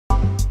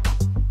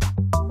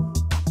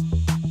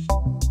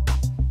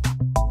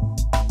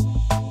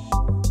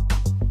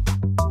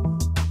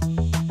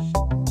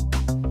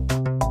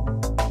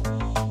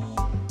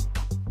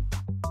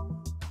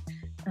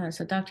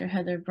So Dr.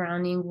 Heather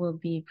Browning will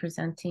be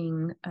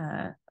presenting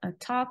a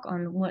talk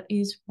on what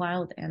is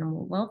wild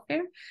animal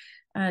welfare.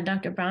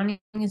 Dr. Browning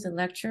is a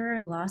lecturer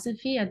in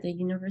philosophy at the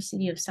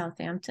University of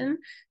Southampton,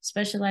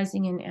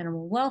 specializing in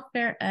animal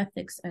welfare,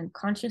 ethics, and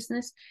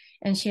consciousness.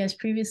 And she has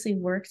previously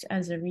worked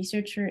as a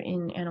researcher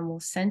in animal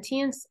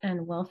sentience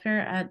and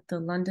welfare at the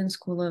London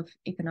School of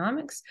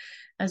Economics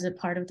as a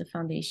part of the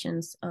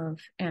Foundations of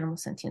Animal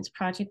Sentience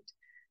Project.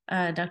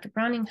 Dr.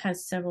 Browning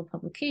has several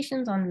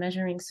publications on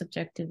measuring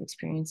subjective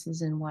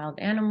experiences in wild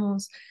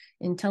animals,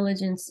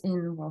 intelligence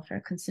in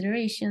welfare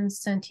considerations,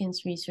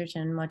 sentience research,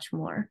 and much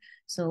more.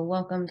 So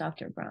welcome,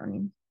 Dr.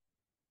 Browning.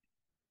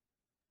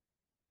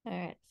 All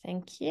right,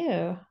 thank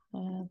you.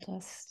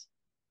 Just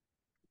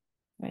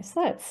my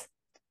slides.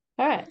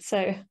 All right,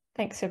 so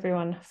thanks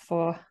everyone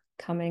for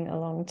coming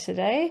along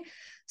today.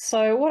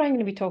 So what I'm going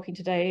to be talking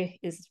today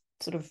is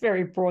sort of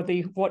very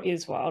broadly, what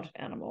is wild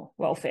animal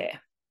welfare?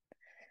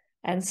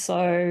 And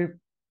so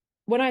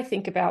when I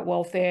think about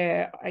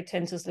welfare, I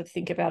tend to sort of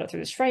think about it through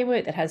this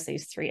framework that has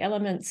these three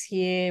elements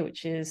here,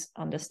 which is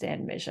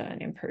understand, measure,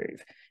 and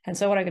improve. And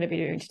so what I'm going to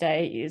be doing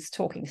today is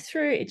talking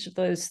through each of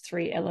those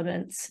three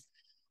elements,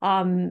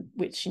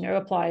 which,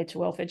 apply to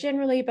welfare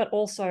generally, but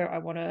also I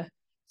want to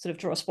sort of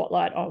draw a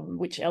spotlight on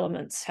which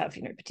elements have,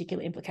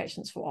 particular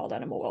implications for wild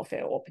animal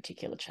welfare or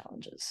particular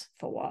challenges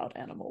for wild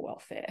animal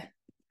welfare.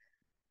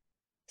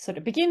 So to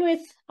begin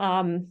with,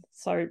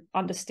 so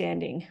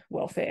understanding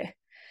welfare.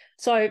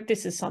 So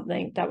this is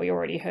something that we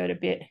already heard a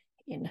bit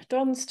in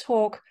Don's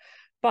talk,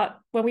 but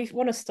when we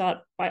want to start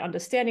by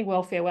understanding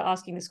welfare, we're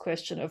asking this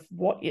question of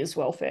what is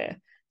welfare?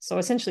 So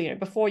essentially,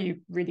 before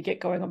you really get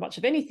going on much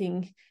of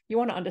anything, you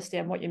want to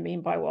understand what you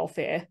mean by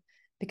welfare,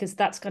 because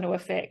that's going to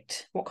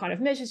affect what kind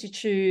of measures you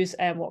choose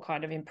and what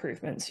kind of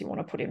improvements you want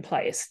to put in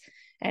place.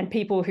 And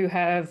people who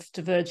have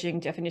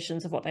diverging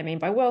definitions of what they mean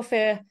by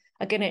welfare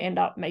are going to end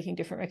up making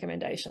different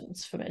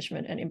recommendations for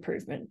measurement and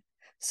improvement.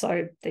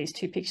 So these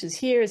two pictures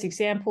here as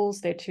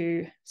examples, they're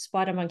two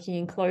spider monkey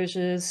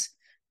enclosures.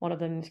 One of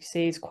them you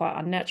see is quite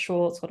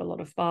unnatural. It's got a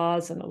lot of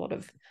bars and a lot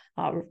of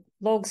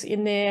logs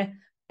in there,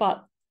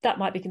 but that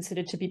might be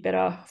considered to be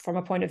better from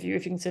a point of view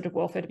if you consider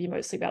welfare to be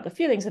mostly about the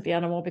feelings of the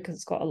animal, because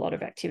it's got a lot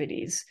of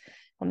activities.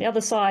 On the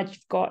other side,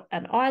 you've got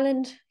an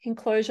island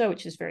enclosure,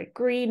 which is very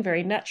green,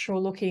 very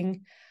natural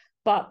looking,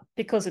 but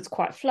because it's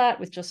quite flat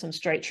with just some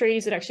straight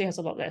trees, it actually has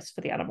a lot less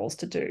for the animals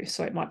to do.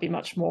 So it might be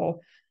much more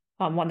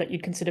one that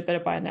you'd consider better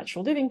by a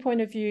natural living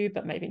point of view,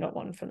 but maybe not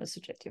one from the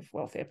subjective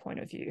welfare point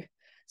of view.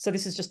 So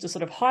this is just to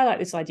sort of highlight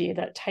this idea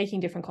that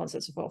taking different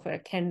concepts of welfare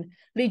can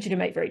lead you to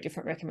make very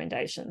different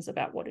recommendations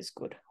about what is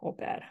good or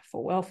bad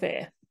for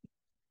welfare.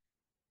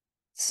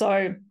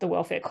 So the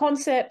welfare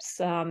concepts,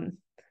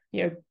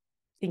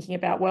 thinking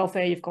about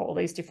welfare, you've got all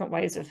these different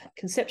ways of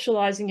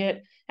conceptualizing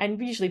it. And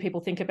usually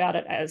people think about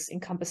it as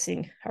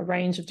encompassing a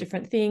range of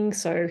different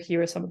things. So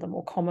here are some of the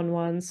more common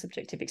ones: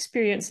 subjective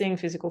experiencing,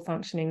 physical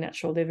functioning,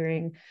 natural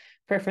living,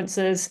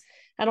 preferences.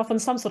 And often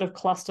some sort of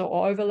cluster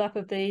or overlap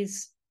of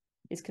these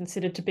is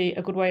considered to be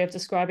a good way of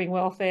describing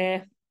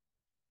welfare.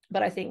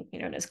 But I think,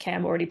 and as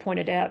Cam already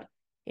pointed out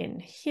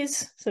in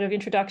his sort of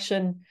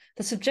introduction,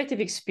 the subjective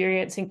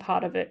experiencing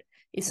part of it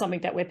is something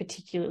that we're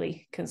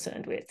particularly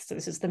concerned with. So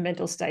this is the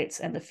mental states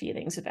and the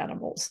feelings of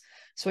animals.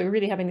 So we're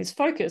really having this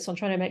focus on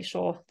trying to make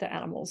sure that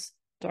animals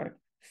don't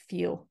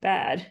feel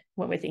bad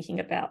when we're thinking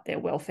about their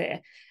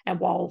welfare. And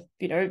while,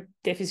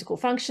 their physical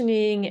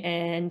functioning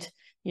and,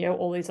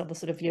 all these other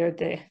sort of,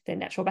 their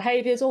natural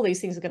behaviors, all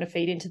these things are going to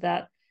feed into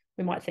that,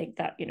 we might think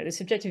that, the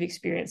subjective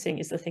experiencing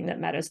is the thing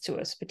that matters to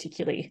us,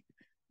 particularly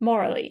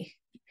morally.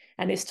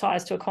 And this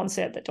ties to a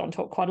concept that Don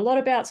talked quite a lot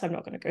about, so I'm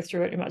not going to go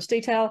through it in much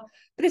detail.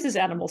 But this is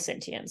animal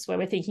sentience, where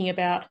we're thinking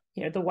about,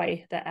 the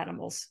way that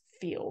animals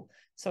feel.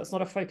 So it's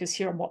not a focus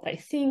here on what they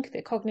think,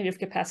 their cognitive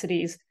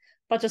capacities,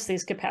 but just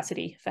this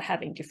capacity for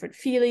having different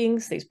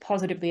feelings, these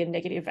positively and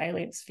negative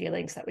valence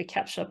feelings that we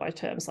capture by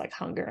terms like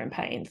hunger and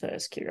pain,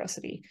 thirst,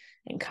 curiosity,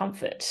 and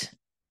comfort.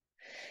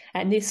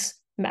 And this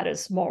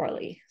matters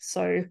morally.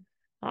 So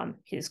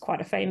here's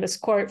quite a famous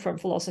quote from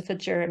philosopher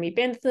Jeremy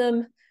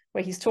Bentham,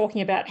 where he's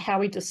talking about how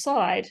we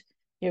decide,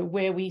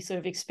 where we sort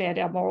of expand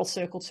our moral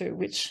circle to,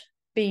 which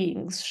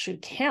beings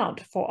should count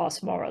for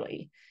us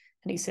morally.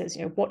 And he says,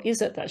 what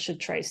is it that should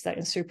trace that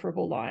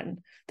insuperable line?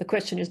 The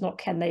question is not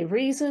can they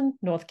reason,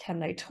 nor can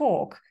they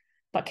talk,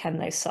 but can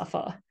they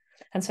suffer?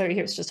 And so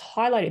here it's just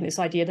highlighting this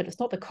idea that it's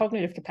not the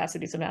cognitive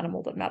capacities of an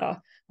animal that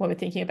matter when we're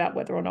thinking about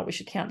whether or not we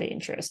should count their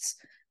interests,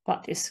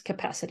 but this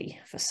capacity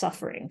for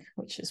suffering,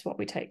 which is what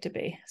we take to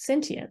be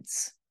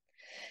sentience.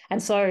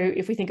 And so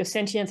if we think of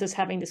sentience as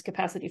having this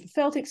capacity for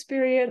felt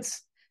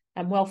experience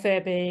and welfare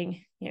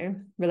being,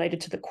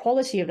 related to the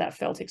quality of that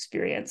felt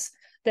experience,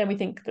 then we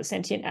think that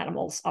sentient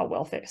animals are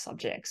welfare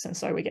subjects. And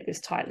so we get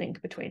this tight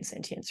link between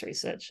sentience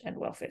research and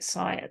welfare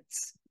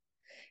science.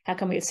 How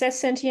can we assess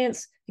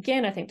sentience?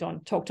 Again, I think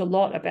Don talked a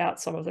lot about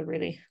some of the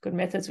really good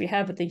methods we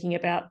have for thinking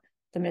about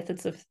the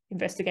methods of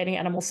investigating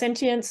animal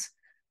sentience.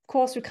 Of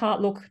course, we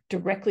can't look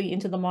directly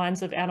into the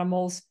minds of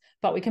animals,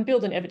 but we can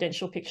build an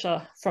evidential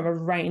picture from a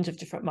range of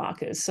different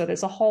markers. So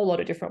there's a whole lot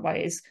of different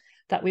ways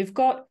that we've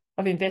got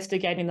of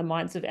investigating the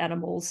minds of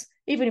animals,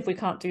 even if we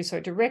can't do so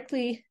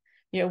directly,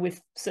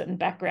 with certain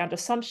background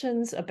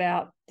assumptions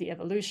about the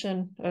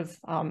evolution of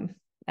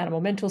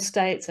animal mental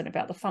states and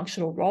about the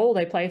functional role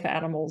they play for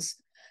animals.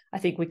 I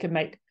think we can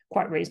make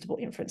quite reasonable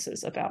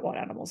inferences about what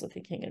animals are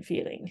thinking and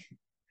feeling.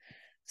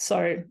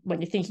 So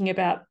when you're thinking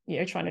about,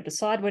 trying to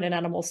decide when an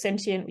animal is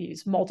sentient, we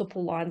use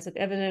multiple lines of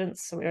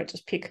evidence. So we don't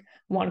just pick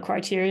one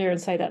criteria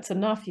and say that's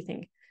enough. You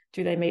think,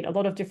 do they meet a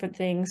lot of different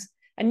things?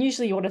 And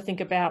usually you want to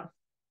think about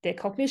their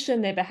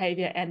cognition, their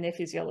behavior, and their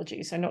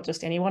physiology. So not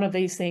just any one of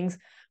these things,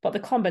 but the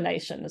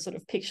combination, the sort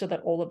of picture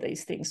that all of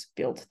these things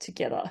build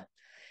together.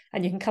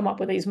 And you can come up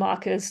with these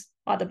markers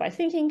either by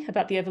thinking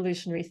about the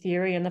evolutionary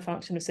theory and the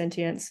function of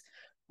sentience,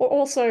 or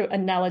also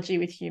analogy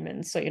with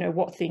humans. So,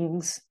 what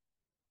things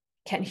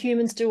can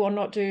humans do or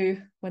not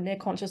do when they're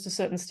conscious of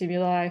certain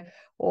stimuli,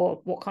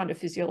 or what kind of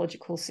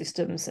physiological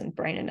systems and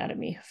brain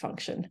anatomy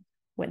function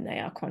when they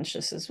are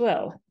conscious as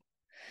well.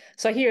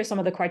 So here are some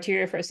of the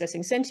criteria for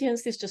assessing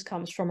sentience. This just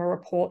comes from a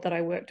report that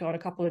I worked on a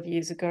couple of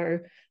years ago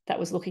that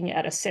was looking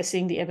at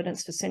assessing the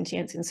evidence for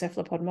sentience in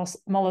cephalopod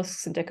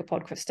mollusks and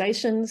decapod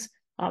crustaceans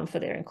for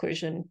their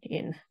inclusion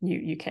in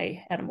new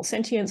UK animal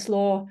sentience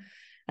law.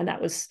 And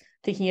that was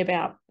thinking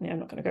about, I'm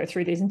not going to go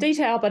through these in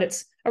detail, but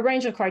it's a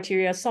range of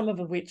criteria, some of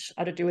which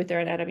are to do with their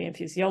anatomy and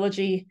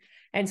physiology,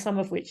 and some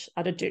of which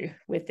are to do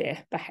with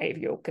their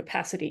behavioral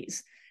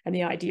capacities. And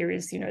the idea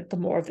is, the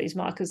more of these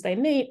markers they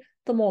meet,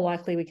 the more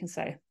likely we can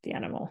say the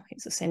animal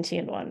is a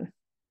sentient one.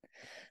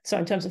 So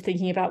in terms of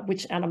thinking about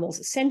which animals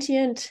are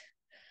sentient,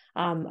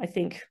 I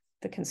think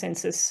the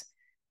consensus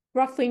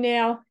roughly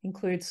now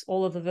includes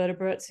all of the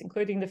vertebrates,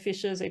 including the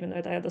fishes, even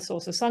though they are the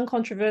source of some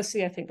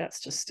controversy. I think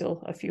that's just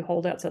still a few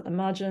holdouts at the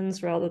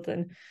margins rather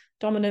than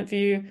dominant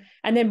view.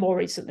 And then more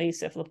recently,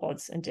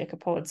 cephalopods and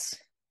decapods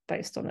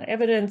based on the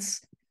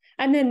evidence.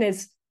 And then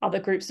there's other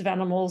groups of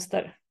animals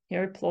that,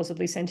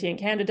 plausibly sentient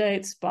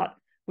candidates, but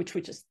which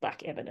we just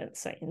lack evidence,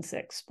 say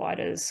insects,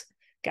 spiders,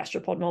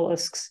 gastropod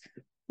mollusks,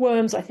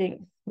 worms. I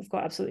think we've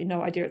got absolutely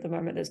no idea at the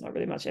moment. There's not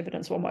really much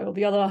evidence one way or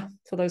the other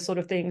for those sort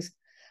of things.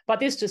 But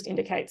this just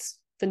indicates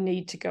the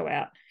need to go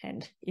out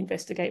and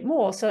investigate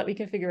more so that we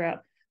can figure out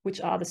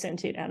which are the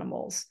sentient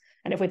animals.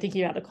 And if we're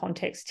thinking about the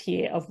context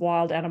here of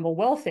wild animal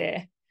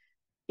welfare,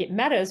 it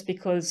matters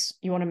because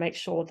you want to make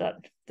sure that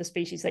the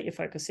species that you're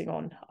focusing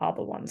on are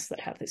the ones that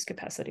have this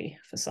capacity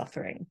for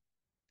suffering.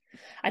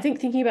 I think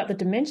thinking about the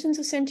dimensions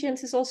of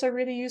sentience is also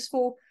really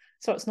useful.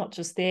 So it's not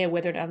just there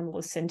whether an animal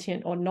is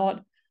sentient or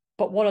not,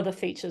 but what are the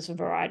features and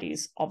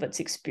varieties of its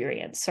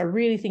experience? So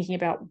really thinking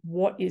about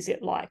what is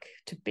it like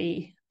to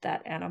be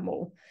that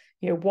animal?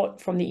 What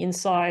from the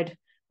inside,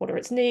 what are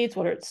its needs?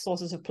 What are its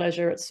sources of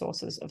pleasure, its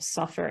sources of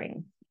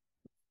suffering?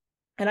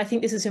 And I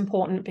think this is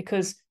important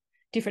because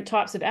different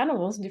types of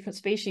animals and different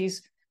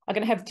species are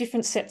going to have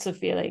different sets of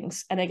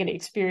feelings, and they're going to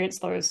experience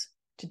those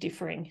to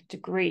differing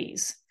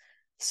degrees.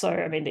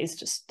 So, these are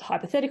just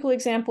hypothetical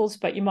examples,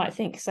 but you might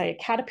think, say, a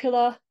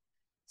caterpillar,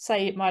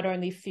 say it might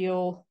only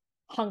feel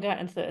hunger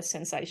and thirst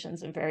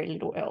sensations and very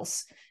little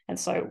else. And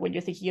so when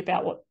you're thinking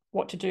about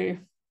what to do,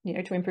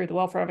 to improve the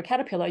welfare of a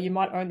caterpillar, you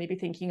might only be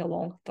thinking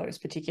along those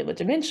particular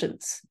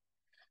dimensions.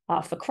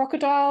 For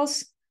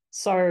crocodiles,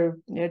 so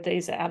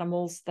these are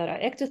animals that are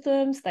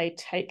ectotherms. They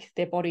take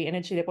their body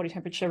energy, their body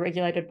temperature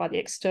regulated by the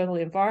external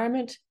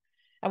environment.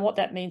 And what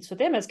that means for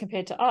them as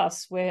compared to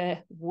us,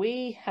 where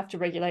we have to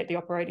regulate the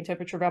operating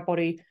temperature of our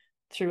body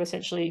through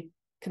essentially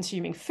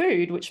consuming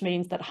food, which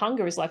means that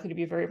hunger is likely to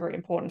be very, very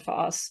important for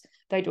us.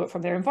 They do it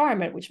from their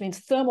environment, which means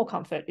thermal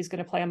comfort is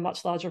going to play a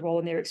much larger role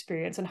in their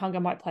experience, and hunger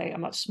might play a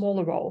much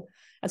smaller role.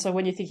 And so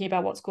when you're thinking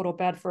about what's good or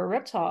bad for a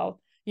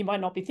reptile, you might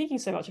not be thinking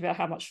so much about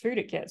how much food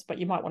it gets, but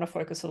you might want to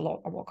focus a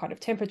lot on what kind of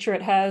temperature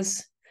it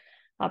has.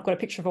 I've got a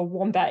picture of a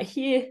wombat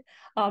here.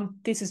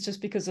 This is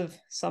just because of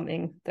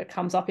something that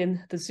comes up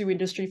in the zoo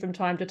industry from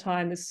time to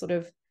time, this sort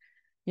of,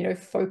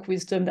 folk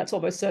wisdom that's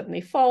almost certainly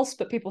false,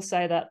 but people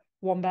say that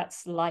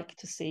wombats like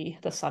to see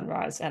the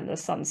sunrise and the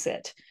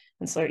sunset.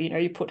 And so,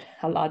 you put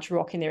a large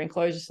rock in their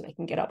enclosure so they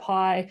can get up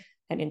high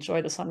and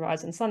enjoy the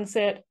sunrise and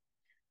sunset.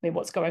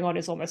 What's going on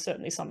is almost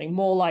certainly something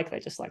more like they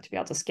just like to be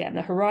able to scan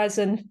the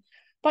horizon.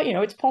 But,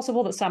 it's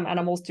possible that some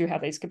animals do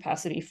have this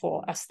capacity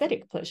for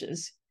aesthetic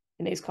pleasures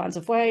in these kinds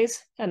of ways.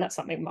 And that's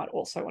something we might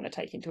also want to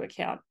take into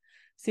account.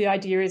 So the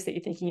idea is that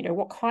you're thinking,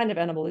 what kind of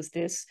animal is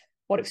this?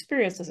 What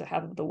experience does it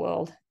have of the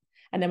world?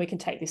 And then we can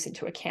take this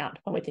into account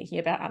when we're thinking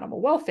about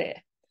animal welfare.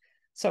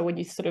 So when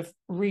you sort of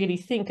really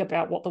think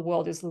about what the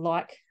world is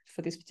like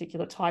for this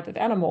particular type of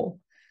animal,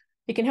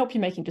 it can help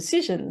you making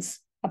decisions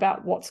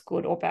about what's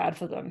good or bad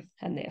for them,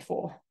 and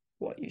therefore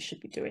what you should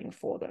be doing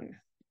for them.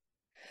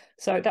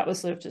 So that was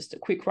sort of just a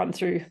quick run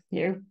through,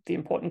 the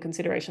important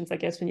considerations, I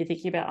guess, when you're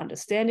thinking about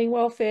understanding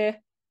welfare.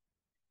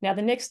 Now,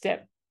 the next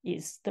step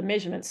is the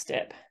measurement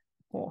step,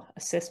 or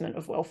assessment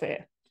of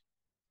welfare.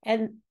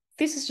 And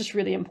this is just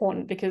really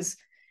important because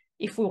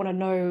if we want to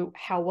know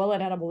how well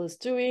an animal is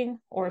doing,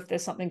 or if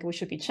there's something we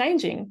should be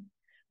changing,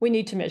 we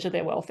need to measure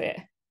their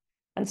welfare.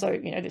 And so,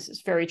 this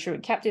is very true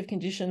in captive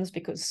conditions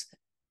because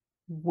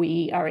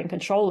we are in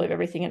control of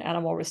everything an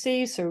animal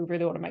receives. So we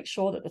really want to make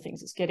sure that the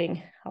things it's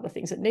getting are the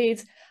things it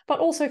needs, but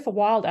also for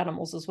wild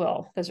animals as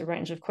well. There's a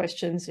range of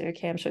questions,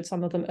 Cam showed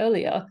some of them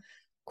earlier,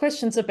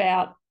 questions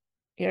about,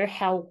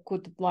 how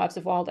good the lives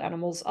of wild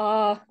animals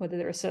are, whether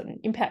there are certain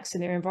impacts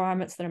in their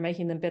environments that are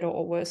making them better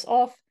or worse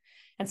off.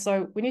 And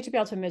so we need to be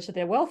able to measure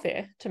their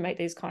welfare to make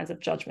these kinds of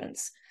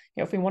judgments.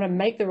 If we want to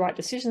make the right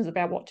decisions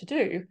about what to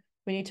do,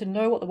 we need to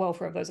know what the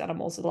welfare of those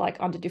animals are like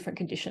under different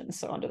conditions.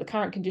 So under the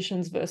current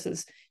conditions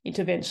versus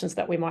interventions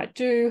that we might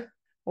do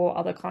or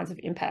other kinds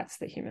of impacts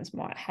that humans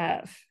might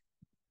have.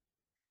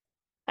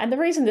 And the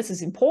reason this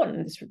is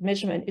important, this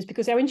measurement, is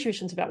because our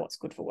intuitions about what's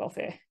good for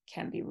welfare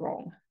can be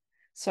wrong.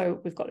 So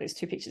we've got these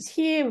two pictures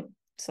here,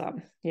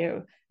 some,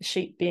 a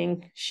sheep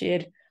being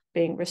sheared,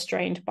 being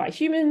restrained by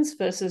humans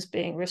versus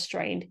being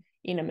restrained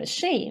in a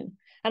machine.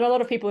 And a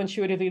lot of people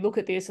intuitively look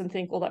at this and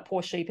think, well, that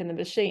poor sheep in the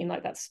machine,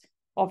 like that's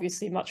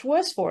obviously much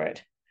worse for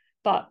it.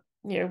 But,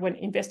 when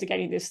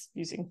investigating this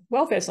using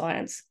welfare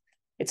science,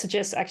 it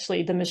suggests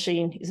actually the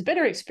machine is a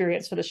better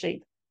experience for the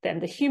sheep than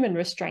the human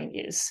restraint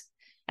is.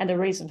 And the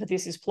reason for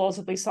this is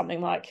plausibly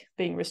something like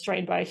being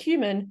restrained by a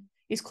human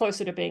is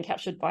closer to being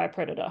captured by a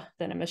predator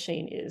than a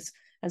machine is.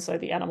 And so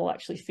the animal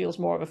actually feels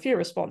more of a fear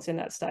response in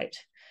that state.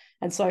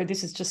 And so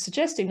this is just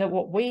suggesting that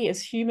what we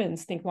as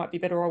humans think might be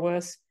better or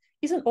worse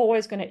isn't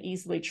always going to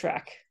easily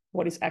track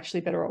what is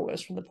actually better or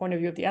worse from the point of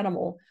view of the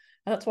animal.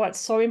 And that's why it's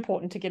so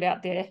important to get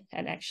out there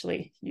and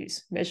actually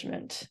use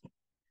measurement.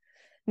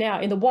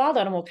 Now, in the wild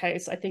animal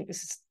case, I think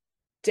this is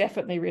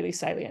definitely really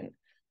salient.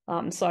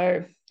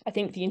 So I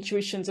think the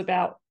intuitions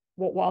about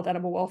what wild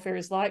animal welfare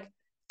is like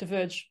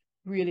diverge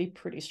really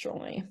pretty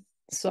strongly.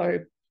 So,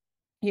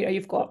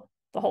 you've got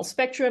the whole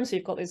spectrum. So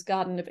you've got this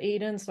Garden of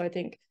Eden. So I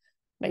think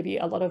maybe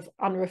a lot of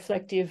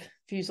unreflective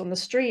views on the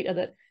street are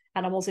that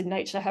animals in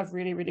nature have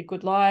really, really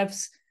good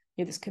lives.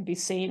 This can be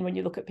seen when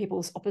you look at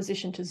people's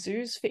opposition to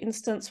zoos, for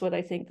instance, where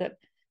they think that,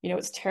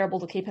 it's terrible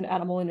to keep an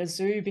animal in a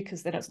zoo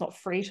because then it's not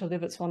free to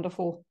live its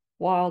wonderful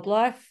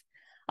wildlife.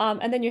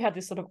 And then you have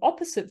this sort of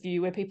opposite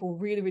view where people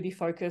really, really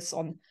focus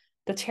on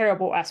the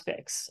terrible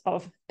aspects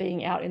of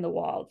being out in the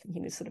wild,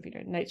 thinking this sort of,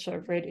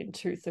 nature red in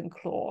tooth and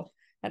claw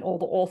and all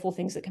the awful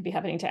things that can be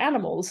happening to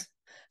animals,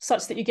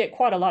 such that you get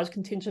quite a large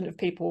contingent of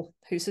people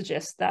who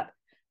suggest that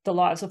the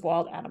lives of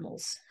wild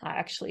animals are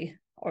actually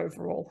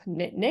overall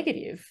net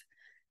negative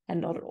and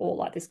not at all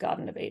like this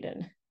Garden of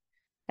Eden.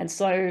 And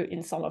so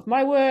in some of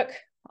my work,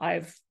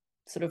 I've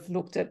sort of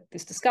looked at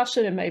this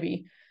discussion and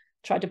maybe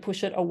tried to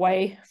push it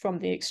away from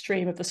the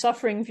extreme of the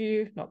suffering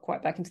view, not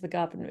quite back into the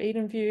Garden of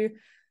Eden view.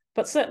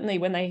 But certainly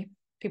when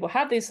people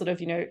have these sort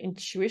of,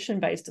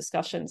 intuition-based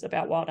discussions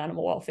about wild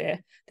animal welfare,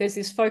 there's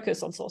this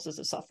focus on sources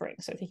of suffering.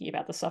 So thinking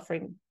about the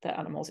suffering that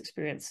animals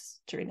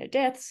experience during their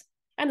deaths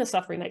and the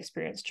suffering they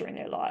experience during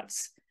their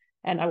lives.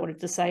 And I wanted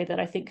to say that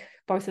I think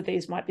both of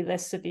these might be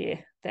less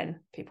severe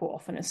than people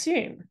often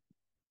assume.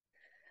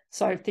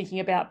 So thinking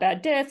about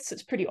bad deaths,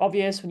 it's pretty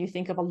obvious when you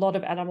think of a lot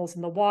of animals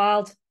in the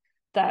wild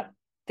that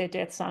their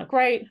deaths aren't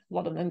great. A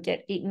lot of them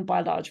get eaten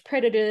by large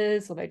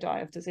predators, or they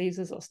die of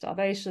diseases or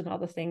starvation,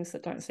 other things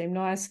that don't seem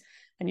nice.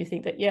 And you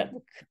think that,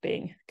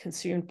 being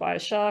consumed by a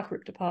shark,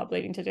 ripped apart,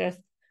 bleeding to death,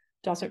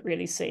 doesn't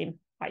really seem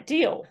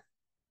ideal.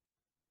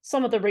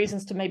 Some of the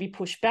reasons to maybe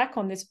push back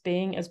on this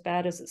being as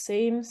bad as it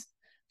seems.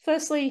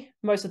 Firstly,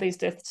 most of these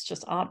deaths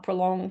just aren't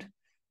prolonged.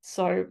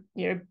 So,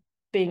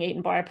 being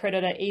eaten by a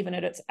predator, even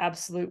at its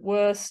absolute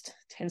worst,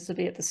 tends to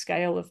be at the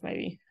scale of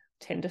maybe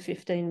 10 to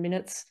 15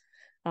 minutes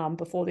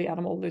before the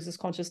animal loses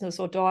consciousness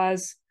or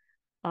dies.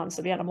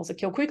 So the animals are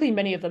killed quickly.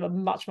 Many of them are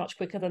much, much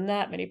quicker than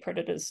that. Many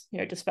predators,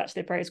 dispatch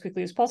their prey as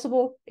quickly as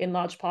possible, in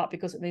large part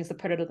because it means the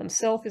predator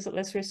themselves is at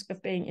less risk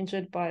of being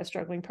injured by a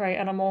struggling prey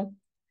animal.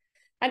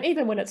 And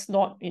even when it's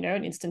not,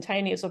 an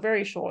instantaneous or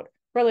very short,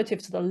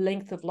 relative to the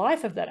length of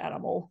life of that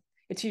animal,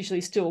 it's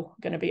usually still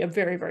going to be a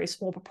very, very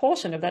small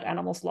proportion of that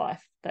animal's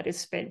life that is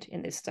spent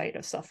in this state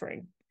of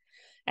suffering.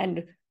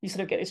 And you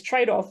sort of get this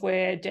trade-off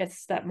where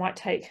deaths that might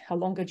take a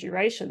longer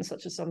duration,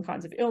 such as some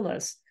kinds of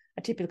illness,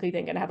 are typically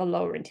then going to have a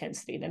lower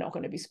intensity. They're not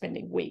going to be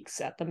spending weeks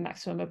at the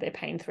maximum of their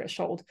pain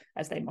threshold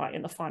as they might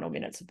in the final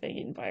minutes of being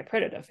eaten by a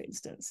predator, for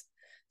instance.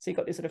 So you've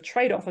got this sort of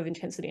trade-off of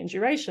intensity and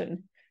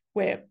duration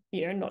where,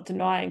 not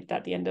denying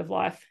that the end of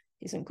life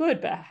isn't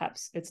good, but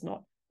perhaps it's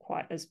not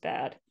quite as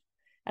bad.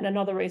 And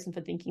another reason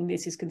for thinking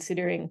this is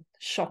considering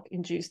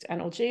shock-induced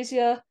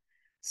analgesia.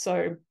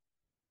 So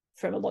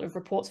from a lot of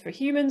reports for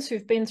humans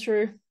who've been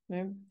through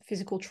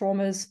physical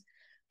traumas,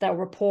 they'll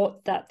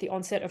report that the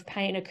onset of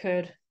pain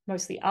occurred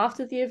mostly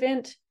after the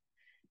event.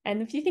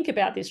 And if you think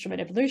about this from an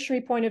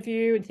evolutionary point of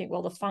view and think,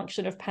 well, the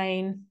function of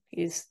pain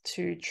is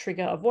to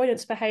trigger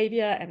avoidance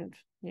behavior and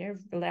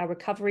allow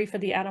recovery for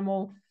the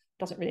animal,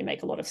 doesn't really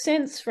make a lot of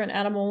sense for an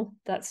animal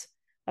that's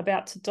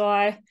about to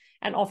die.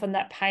 And often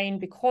that pain,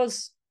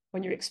 because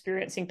when you're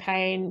experiencing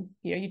pain,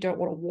 you don't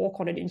want to walk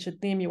on an injured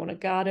limb, you want to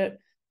guard it,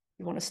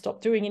 you want to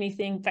stop doing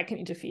anything, that can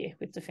interfere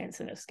with defense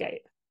and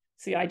escape.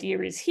 So the idea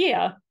is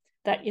here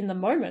that in the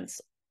moments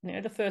you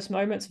know, the first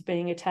moments of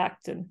being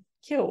attacked and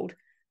killed,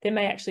 there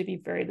may actually be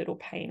very little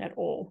pain at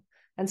all.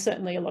 And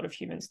certainly a lot of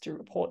humans do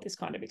report this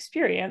kind of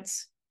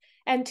experience.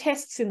 And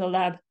tests in the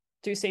lab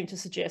do seem to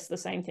suggest the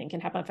same thing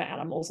can happen for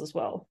animals as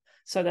well.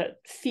 So that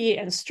fear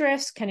and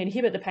stress can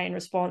inhibit the pain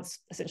response,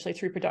 essentially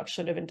through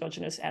production of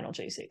endogenous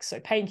analgesics. So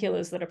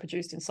painkillers that are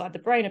produced inside the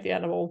brain of the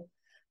animal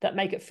that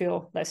make it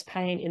feel less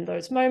pain in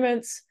those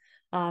moments.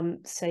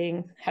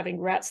 Having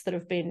rats that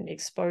have been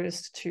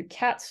exposed to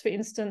cats, for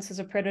instance, as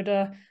a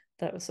predator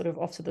that was sort of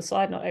off to the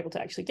side, not able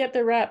to actually get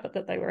the rat, but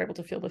that they were able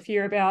to feel the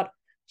fear about,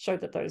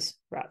 showed that those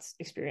rats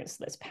experienced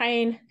less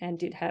pain and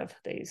did have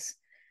these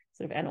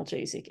sort of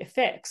analgesic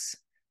effects.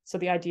 So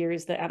the idea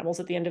is that animals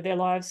at the end of their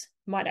lives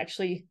might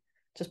actually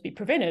just be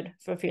prevented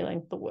from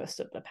feeling the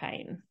worst of the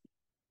pain.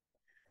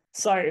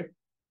 So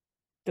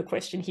the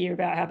question here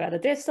about how bad the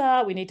deaths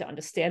are, we need to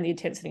understand the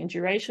intensity and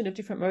duration of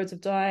different modes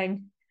of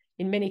dying.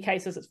 In many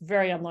cases, it's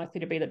very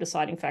unlikely to be the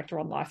deciding factor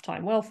on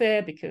lifetime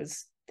welfare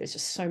because there's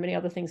just so many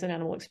other things an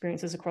animal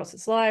experiences across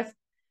its life.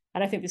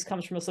 And I think this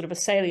comes from a sort of a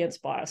salience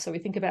bias. So we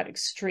think about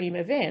extreme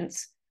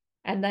events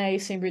and they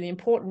seem really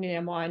important in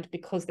our mind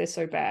because they're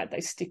so bad.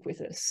 They stick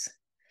with us.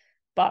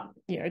 But,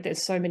 you know,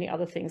 there's so many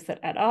other things that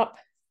add up.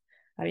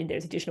 I mean,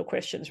 there's additional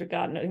questions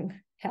regarding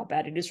how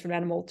bad it is for an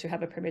animal to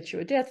have a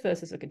premature death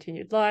versus a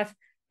continued life.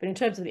 But in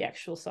terms of the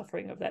actual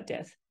suffering of that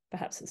death,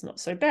 perhaps it's not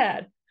so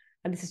bad.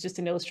 And this is just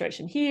an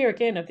illustration here,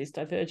 again, of this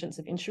divergence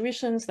of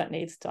intuitions that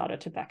needs data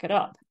to back it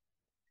up.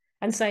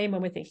 And same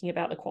when we're thinking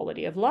about the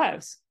quality of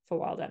lives for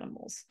wild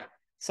animals.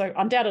 So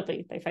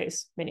undoubtedly, they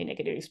face many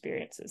negative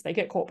experiences. They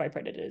get caught by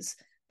predators.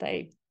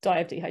 They die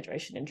of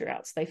dehydration in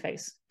droughts. They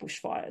face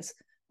bushfires.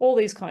 All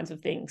these kinds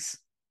of things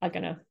are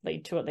going to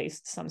lead to at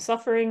least some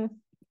suffering.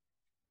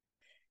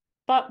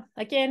 But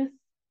again,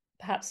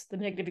 perhaps the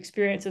negative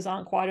experiences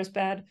aren't quite as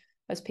bad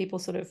as people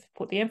sort of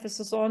put the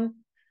emphasis on.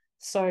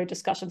 So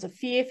discussions of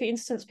fear, for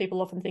instance,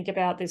 people often think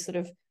about this sort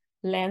of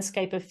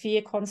landscape of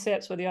fear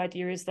concepts where the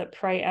idea is that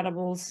prey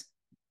animals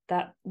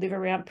that live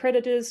around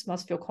predators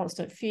must feel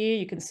constant fear.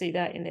 You can see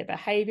that in their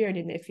behavior and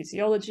in their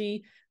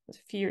physiology,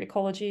 fear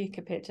ecology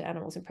compared to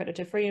animals in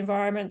predator-free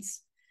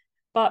environments.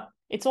 But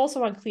it's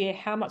also unclear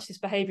how much this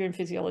behavior and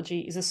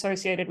physiology is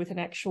associated with an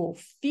actual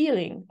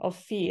feeling of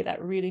fear,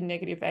 that really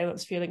negative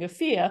valence feeling of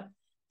fear,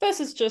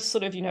 versus just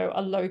sort of, you know,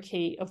 a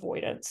low-key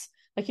avoidance.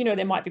 Like, you know,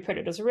 there might be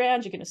predators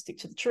around, you're going to stick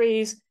to the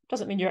trees.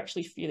 Doesn't mean you're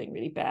actually feeling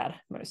really bad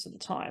most of the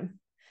time.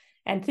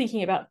 And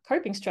thinking about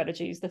coping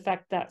strategies, the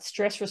fact that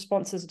stress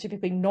responses are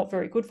typically not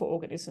very good for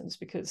organisms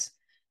because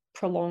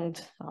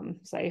prolonged,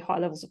 say, high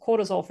levels of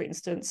cortisol, for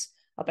instance,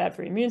 are bad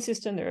for your immune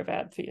system, they're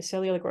bad for your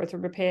cellular growth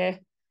and repair.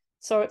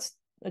 So it's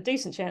a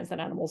decent chance that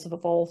animals have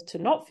evolved to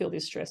not feel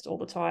this stressed all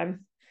the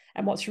time.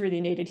 And what's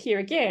really needed here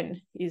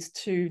again is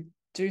to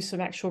do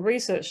some actual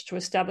research to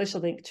establish a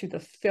link to the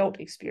felt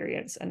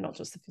experience and not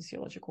just the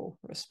physiological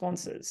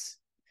responses.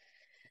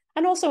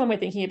 And also when we're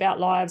thinking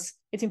about lives,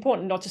 it's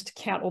important not just to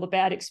count all the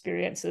bad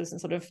experiences and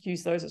sort of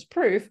use those as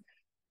proof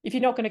if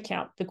you're not going to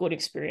count the good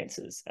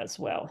experiences as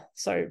well.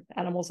 So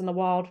animals in the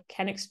wild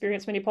can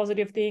experience many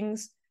positive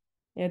things.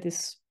 You know,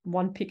 this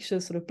one picture,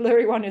 sort of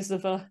blurry one, is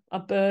of a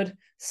bird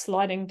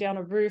sliding down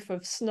a roof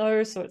of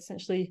snow. So it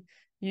essentially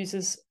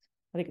uses,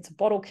 I think it's a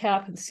bottle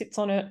cap, and sits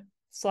on it,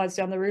 slides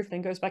down the roof,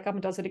 then goes back up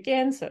and does it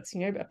again. So it's, you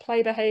know, a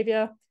play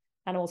behavior.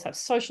 Animals have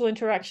social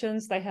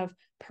interactions. They have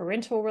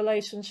parental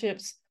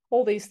relationships.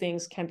 All these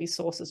things can be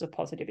sources of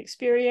positive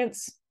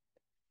experience.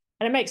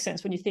 And it makes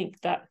sense when you think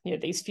that, you know,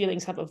 these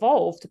feelings have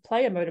evolved to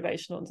play a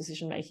motivational and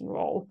decision-making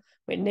role,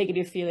 where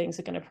negative feelings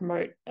are going to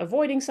promote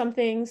avoiding some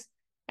things,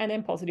 and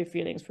then positive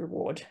feelings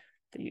reward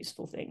the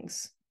useful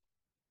things.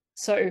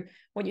 So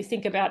when you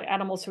think about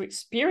animals who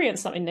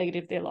experience something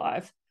negative in their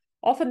life,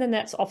 often then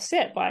that's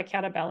offset by a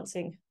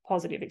counterbalancing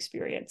positive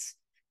experience.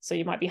 So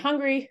you might be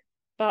hungry,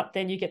 but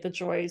then you get the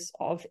joys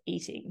of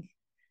eating.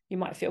 You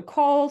might feel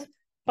cold,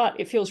 but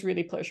it feels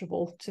really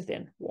pleasurable to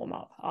then warm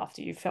up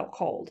after you've felt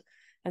cold.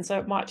 And so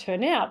it might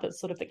turn out that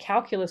sort of the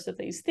calculus of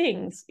these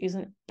things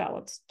isn't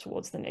balanced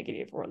towards the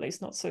negative, or at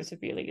least not so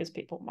severely as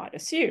people might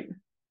assume.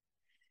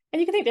 And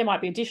you can think there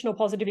might be additional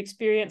positive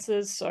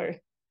experiences. So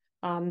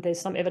there's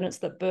some evidence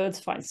that birds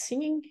find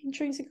singing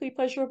intrinsically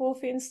pleasurable,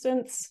 for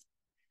instance.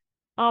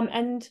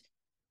 And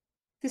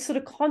this sort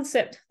of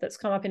concept that's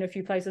come up in a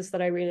few places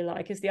that I really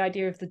like is the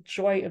idea of the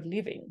joy of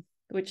living,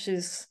 which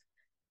is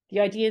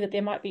the idea that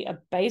there might be a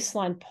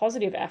baseline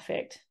positive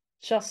affect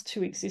just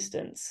to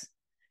existence.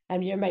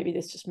 And, you know, maybe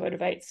this just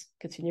motivates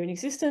continuing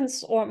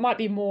existence, or it might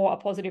be more a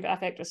positive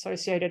affect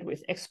associated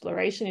with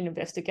exploration and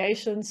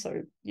investigation.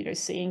 So, you know,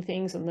 seeing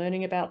things and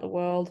learning about the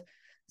world.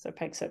 So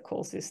Panksepp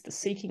calls this the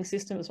seeking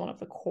system as one of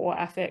the core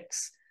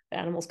affects that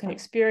animals can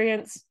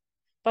experience.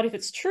 But if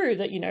it's true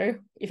that, you know,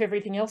 if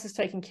everything else is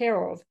taken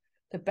care of,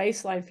 the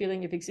baseline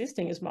feeling of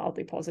existing is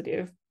mildly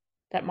positive,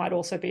 that might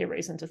also be a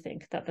reason to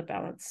think that the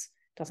balance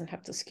doesn't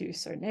have to skew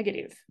so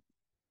negative.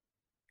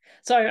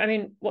 So, I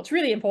mean, what's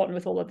really important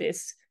with all of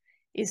this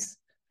is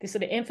this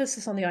sort of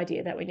emphasis on the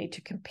idea that we need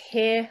to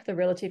compare the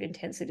relative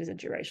intensities and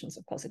durations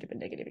of positive and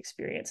negative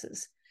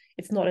experiences.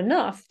 It's not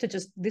enough to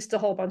just list a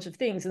whole bunch of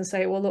things and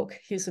say, well, look,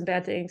 here's some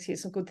bad things,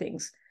 here's some good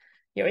things.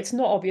 It's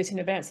not obvious in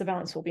advance the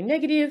balance will be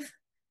negative.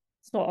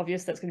 It's not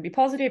obvious that's going to be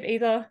positive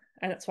either.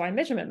 And that's why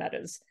measurement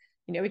matters.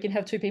 We can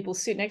have two people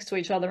sit next to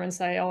each other and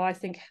say, oh, I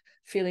think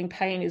feeling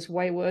pain is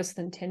way worse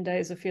than 10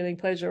 days of feeling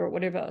pleasure or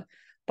whatever.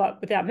 But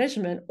without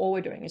measurement, all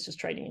we're doing is just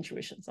trading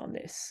intuitions on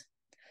this.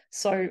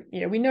 So,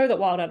 we know that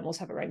wild animals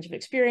have a range of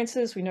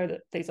experiences. We know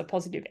that these are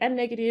positive and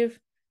negative.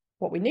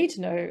 What we need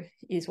to know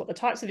is what the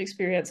types of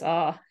experience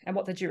are and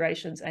what the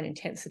durations and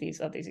intensities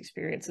of these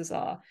experiences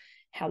are.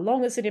 How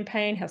long is it in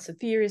pain? How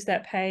severe is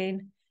that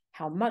pain?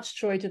 How much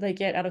joy do they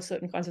get out of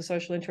certain kinds of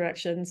social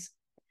interactions?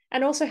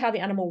 And also how the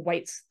animal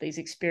weights these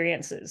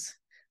experiences.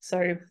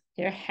 So,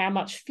 how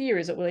much fear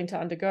is it willing to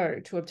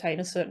undergo to obtain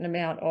a certain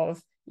amount of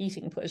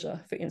eating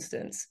pleasure, for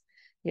instance?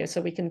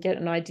 So we can get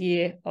an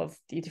idea of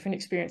the different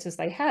experiences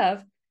they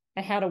have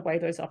and how to weigh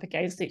those up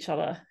against each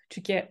other to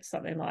get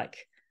something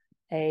like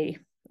a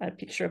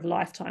picture of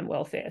lifetime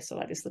welfare. So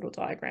like this little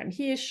diagram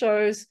here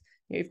shows,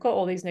 you've got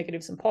all these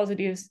negatives and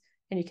positives,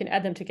 and you can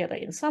add them together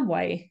in some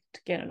way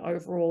to get an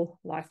overall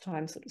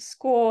lifetime sort of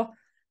score,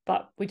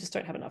 but we just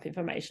don't have enough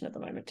information at the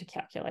moment to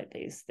calculate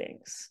these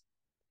things.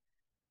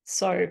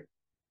 So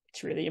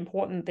it's really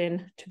important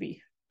then to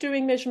be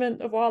doing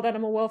measurement of wild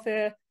animal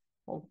welfare,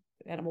 or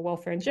animal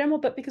welfare in general,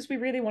 but because we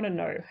really want to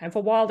know. And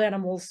for wild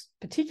animals,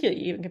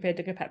 particularly even compared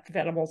to captive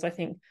animals, I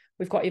think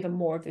we've got even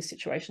more of this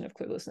situation of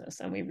cluelessness,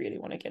 and we really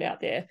want to get out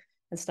there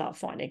and start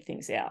finding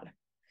things out.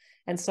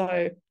 And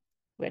so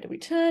where do we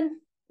turn?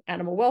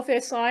 Animal welfare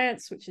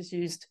science, which is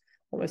used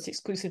almost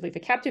exclusively for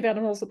captive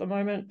animals at the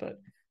moment, but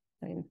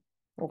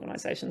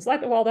organizations like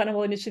the Wild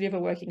Animal Initiative are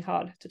working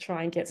hard to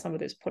try and get some of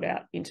this put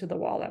out into the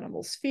wild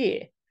animal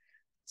sphere.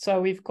 So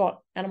we've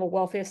got animal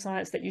welfare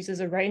science that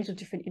uses a range of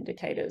different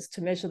indicators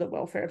to measure the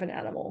welfare of an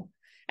animal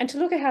and to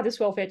look at how this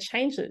welfare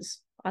changes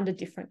under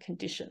different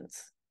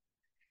conditions.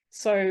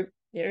 So,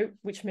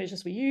 which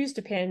measures we use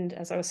depend,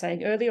 as I was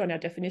saying earlier, on our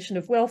definition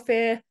of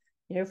welfare.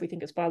 If we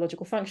think it's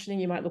biological functioning,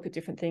 you might look at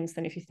different things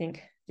than if you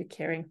think you're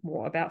caring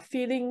more about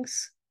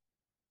feelings.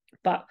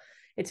 But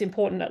it's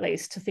important at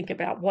least to think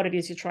about what it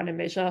is you're trying to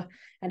measure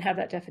and have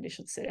that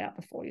definition set out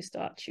before you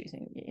start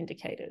choosing your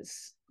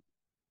indicators.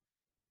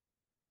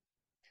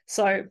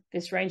 So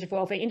this range of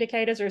welfare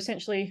indicators are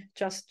essentially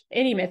just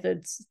any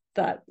methods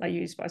that are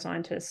used by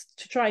scientists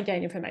to try and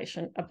gain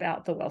information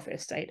about the welfare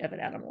state of an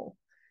animal.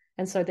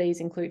 And so these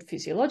include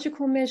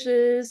physiological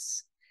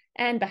measures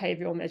and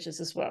behavioral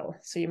measures as well.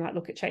 So you might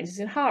look at changes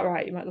in heart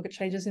rate, you might look at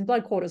changes in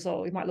blood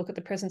cortisol, you might look at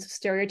the presence of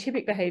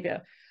stereotypic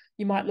behavior,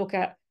 you might look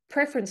at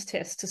preference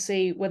tests to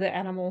see whether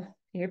animal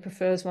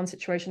prefers one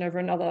situation over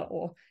another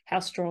or how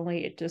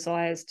strongly it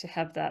desires to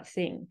have that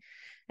thing.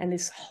 And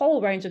this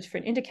whole range of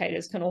different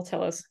indicators can all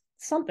tell us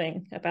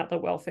something about the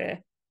welfare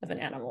of an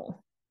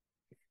animal.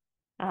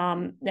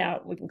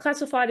 Now, we can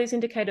classify these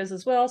indicators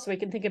as well, so we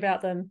can think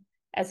about them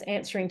as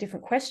answering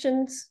different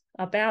questions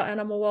about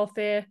animal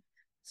welfare.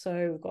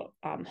 So we've got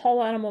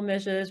whole animal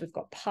measures, we've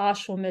got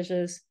partial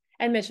measures,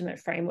 and measurement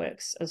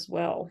frameworks as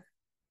well.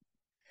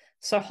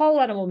 So whole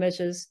animal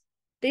measures,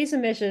 these are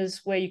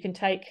measures where you can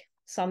take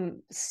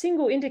some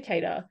single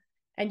indicator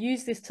and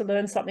use this to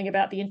learn something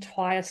about the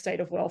entire state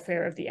of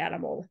welfare of the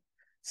animal.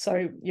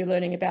 So you're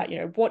learning about,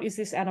 what is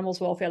this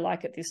animal's welfare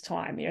like at this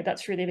time?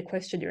 That's really the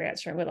question you're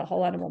answering with a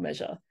whole animal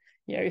measure.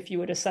 If you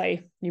were to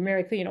say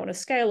numerically, on a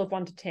scale of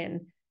 1 to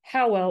 10,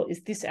 how well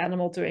is this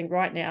animal doing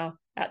right now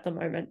at the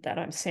moment that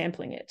I'm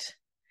sampling it?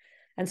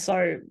 And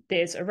so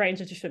there's a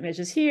range of different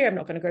measures here. I'm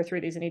not going to go through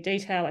these in any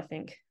detail. I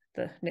think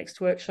the next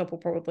workshop will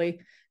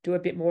probably do a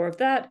bit more of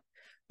that.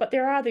 But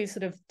there are these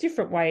sort of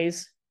different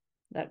ways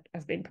that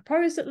have been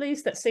proposed, at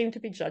least, that seem to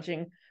be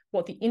judging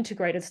what the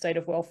integrated state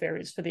of welfare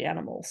is for the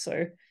animal.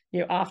 So,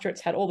 after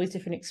it's had all these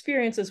different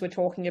experiences we're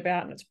talking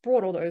about, and it's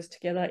brought all those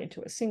together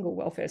into a single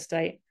welfare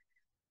state,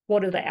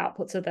 what are the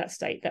outputs of that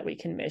state that we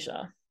can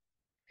measure?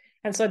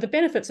 And so the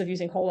benefits of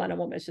using whole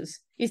animal measures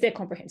is they're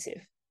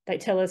comprehensive. They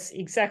tell us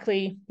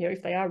exactly,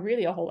 if they are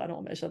really a whole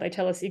animal measure, they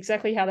tell us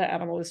exactly how that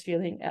animal is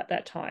feeling at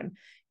that time,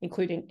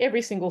 including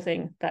every single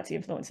thing that's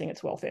influencing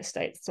its welfare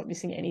state. It's not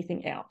missing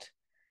anything out.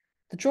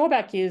 The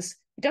drawback is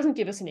it doesn't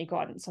give us any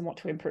guidance on what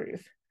to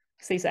improve.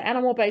 Because these are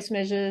animal-based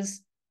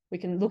measures. We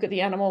can look at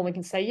the animal and we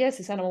can say, yes,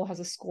 this animal has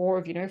a score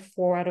of,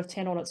 4 out of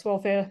 10 on its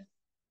welfare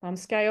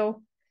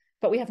scale,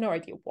 but we have no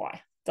idea why.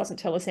 It doesn't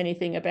tell us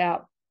anything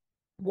about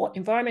what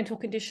environmental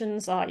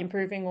conditions are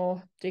improving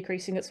or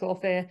decreasing its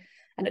welfare,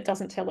 and it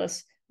doesn't tell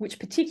us which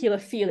particular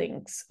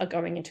feelings are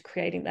going into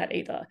creating that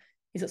either.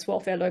 Is its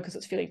welfare low because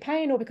it's feeling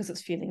pain or because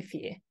it's feeling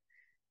fear?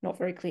 Not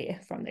very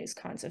clear from these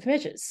kinds of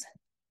measures.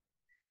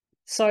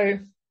 So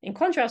in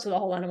contrast to the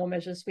whole animal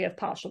measures, we have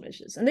partial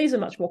measures, and these are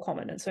much more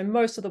common. And so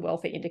most of the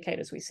welfare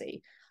indicators we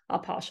see are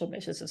partial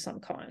measures of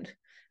some kind.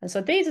 And so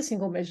these are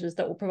single measures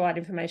that will provide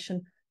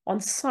information on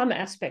some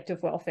aspect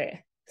of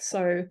welfare.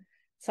 So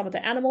some of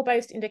the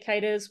animal-based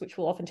indicators, which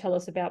will often tell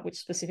us about which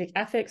specific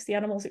affects the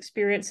animal's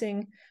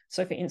experiencing.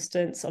 So for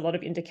instance, a lot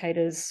of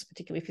indicators,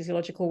 particularly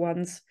physiological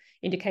ones,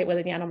 indicate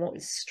whether the animal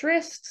is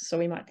stressed. So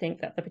we might think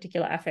that the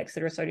particular affects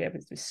that are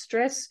associated with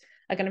stress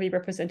are going to be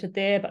represented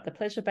there, but the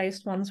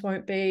pleasure-based ones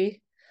won't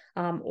be.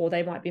 Or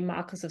they might be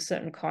markers of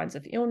certain kinds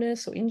of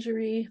illness or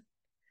injury.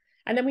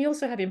 And then we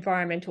also have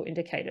environmental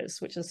indicators,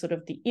 which are sort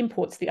of the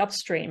inputs, the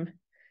upstream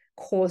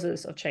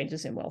causes of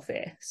changes in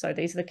welfare. So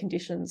these are the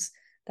conditions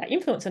that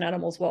influence an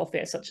animal's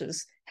welfare, such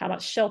as how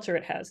much shelter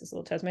it has. This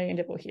little Tasmanian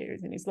devil here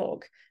is in his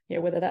log. You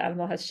know, whether that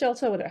animal has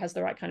shelter, whether it has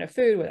the right kind of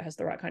food, whether it has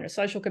the right kind of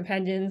social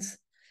companions.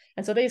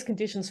 And so these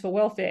conditions for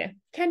welfare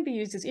can be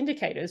used as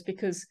indicators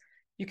because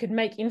you can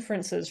make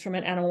inferences from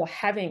an animal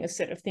having a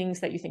set of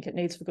things that you think it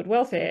needs for good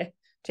welfare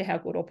to how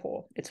good or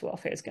poor its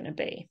welfare is going to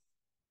be.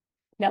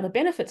 Now, the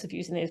benefits of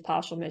using these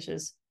partial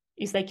measures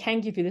is they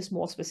can give you this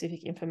more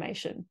specific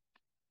information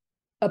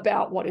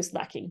about what is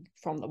lacking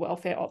from the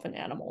welfare of an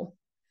animal.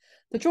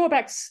 The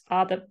drawbacks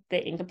are that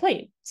they're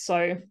incomplete.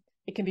 So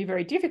it can be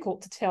very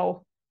difficult to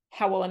tell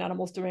how well an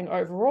animal's doing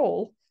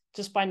overall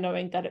just by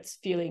knowing that it's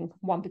feeling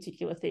one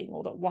particular thing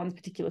or that one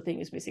particular thing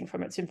is missing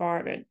from its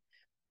environment.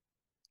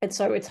 And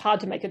so it's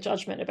hard to make a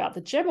judgment about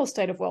the general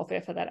state of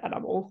welfare for that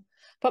animal,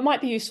 but might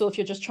be useful if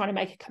you're just trying to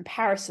make a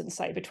comparison,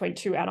 say, between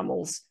two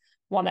animals,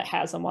 one that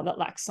has and one that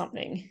lacks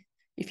something,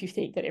 if you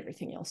think that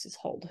everything else is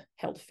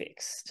held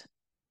fixed.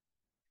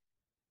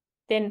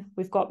 Then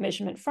we've got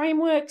measurement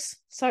frameworks.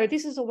 So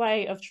this is a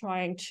way of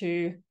trying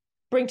to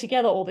bring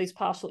together all these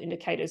partial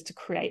indicators to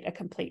create a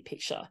complete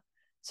picture.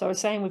 So we're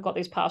saying we've got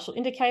these partial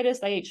indicators.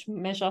 They each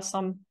measure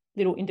some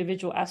little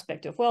individual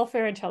aspect of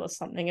welfare and tell us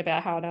something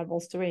about how an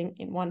animal's doing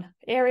in one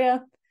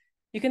area.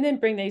 You can then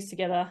bring these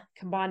together,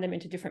 combine them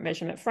into different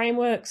measurement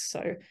frameworks.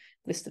 So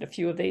listed a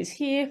few of these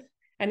here.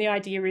 And the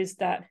idea is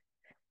that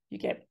you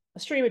get a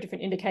stream of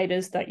different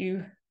indicators that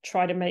you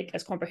try to make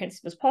as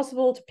comprehensive as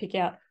possible to pick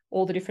out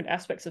all the different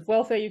aspects of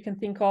welfare you can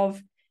think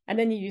of, and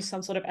then you use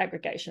some sort of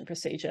aggregation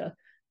procedure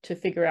to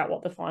figure out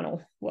what the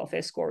final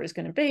welfare score is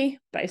going to be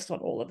based on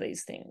all of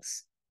these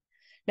things.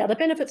 Now, the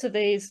benefits of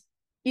these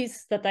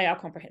is that they are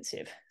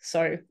comprehensive.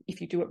 So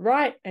if you do it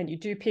right and you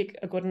do pick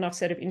a good enough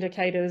set of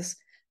indicators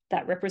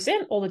that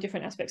represent all the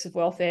different aspects of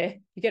welfare,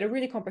 you get a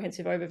really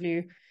comprehensive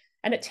overview,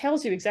 and it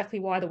tells you exactly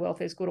why the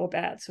welfare is good or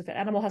bad. So if an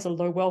animal has a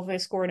low welfare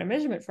score in a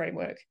measurement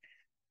framework,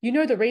 you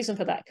know the reason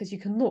for that because you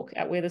can look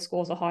at where the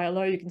scores are high or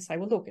low. You can say,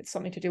 well, look, it's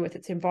something to do with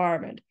its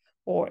environment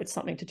or it's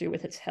something to do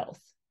with its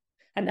health.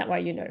 And that way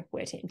you know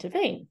where to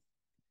intervene.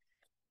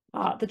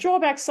 The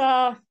drawbacks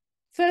are,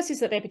 first is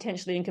that they're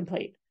potentially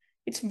incomplete.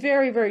 It's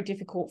very, very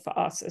difficult for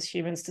us as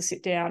humans to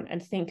sit down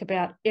and think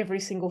about every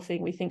single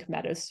thing we think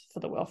matters for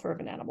the welfare of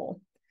an animal.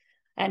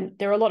 And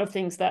there are a lot of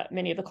things that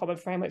many of the common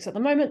frameworks at the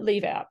moment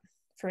leave out.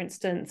 For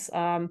instance,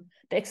 the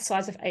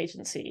exercise of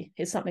agency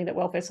is something that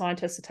welfare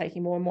scientists are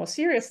taking more and more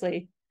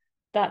seriously,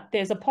 that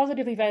there's a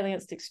positively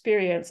valenced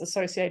experience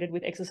associated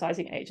with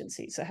exercising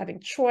agency. So having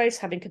choice,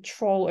 having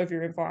control over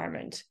your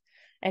environment.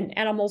 And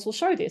animals will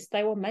show this.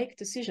 They will make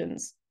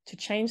decisions to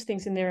change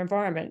things in their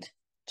environment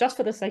just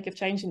for the sake of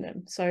changing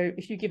them. So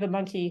if you give a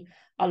monkey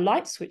a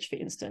light switch, for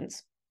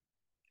instance,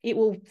 it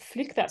will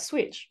flick that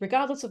switch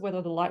regardless of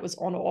whether the light was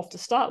on or off to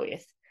start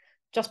with,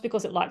 just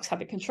because it likes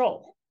having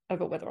control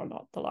over whether or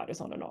not the light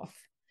is on and off.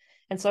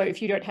 And so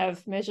if you don't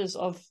have measures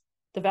of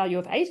the value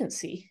of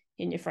agency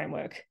in your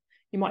framework,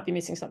 you might be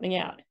missing something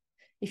out.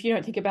 If you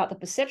don't think about the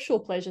perceptual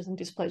pleasures and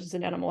displeasures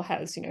an animal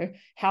has,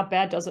 how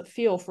bad does it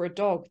feel for a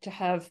dog to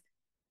have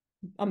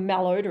a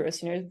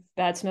malodorous,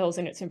 bad smells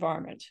in its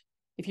environment?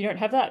 If you don't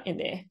have that in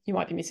there, you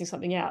might be missing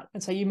something out.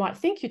 And so you might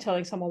think you're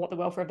telling someone what the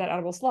welfare of that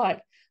animal's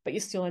like, but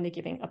you're still only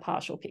giving a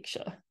partial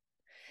picture.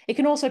 It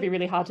can also be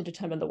really hard to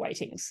determine the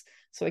weightings.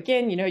 So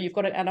again, you've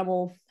got an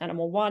animal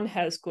one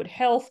has good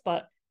health,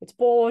 but it's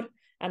bored.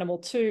 Animal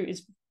two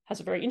has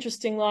a very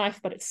interesting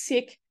life, but it's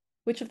sick.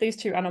 Which of these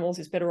two animals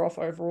is better off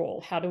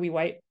overall? How do we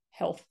weight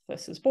health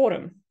versus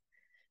boredom?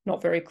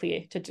 Not very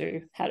clear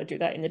how to do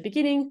that in the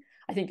beginning.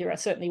 I think there are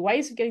certainly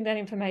ways of getting that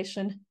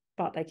information,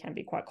 but they can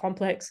be quite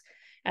complex.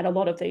 And a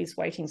lot of these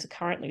weightings are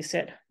currently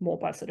set more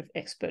by sort of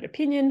expert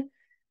opinion,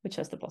 which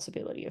has the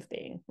possibility of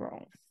being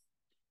wrong.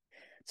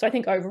 So I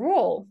think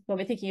overall, when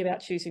we're thinking about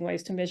choosing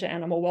ways to measure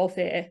animal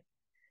welfare,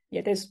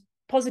 there's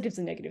positives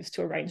and negatives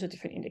to a range of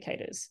different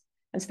indicators.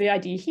 And so the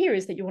idea here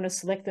is that you want to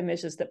select the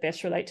measures that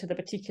best relate to the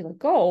particular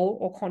goal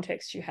or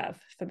context you have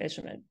for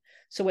measurement.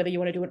 So whether you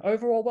want to do an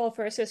overall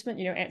welfare assessment,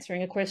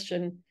 answering a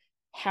question,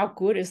 how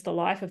good is the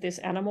life of this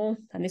animal?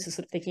 And this is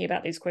sort of thinking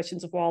about these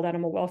questions of wild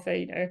animal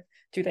welfare,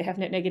 do they have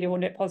net negative or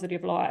net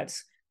positive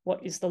lives?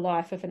 What is the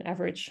life of an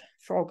average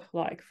frog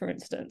like, for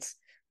instance?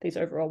 These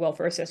overall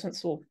welfare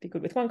assessments will be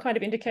good with one kind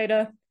of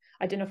indicator.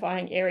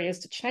 Identifying areas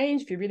to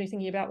change, if you're really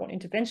thinking about what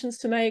interventions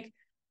to make,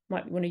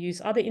 might want to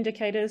use other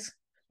indicators,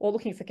 or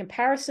looking for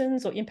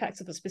comparisons or impacts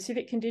of a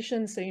specific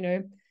condition. So,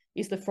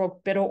 is the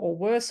frog better or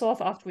worse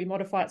off after we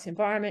modify its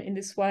environment in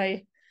this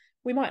way?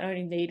 We might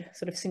only need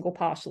sort of single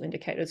partial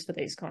indicators for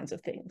these kinds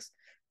of things.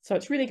 So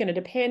it's really going to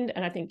depend.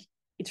 And I think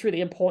it's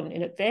really important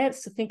in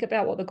advance to think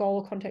about what the goal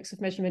or context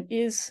of measurement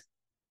is.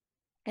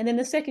 And then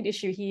the second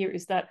issue here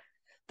is that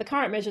the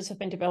current measures have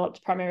been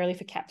developed primarily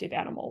for captive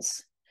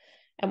animals.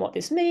 And what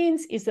this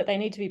means is that they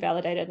need to be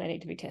validated and they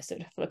need to be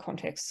tested for the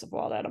contexts of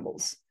wild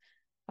animals.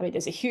 I mean,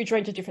 there's a huge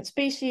range of different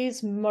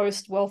species.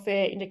 Most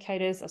welfare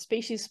indicators are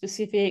species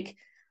specific.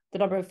 The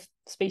number of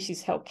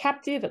species held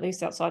captive, at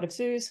least outside of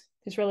zoos,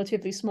 is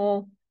relatively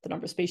small. The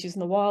number of species in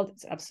the wild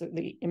is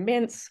absolutely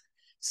immense.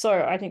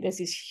 So I think there's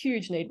this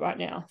huge need right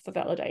now for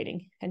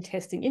validating and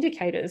testing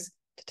indicators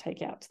to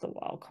take out to the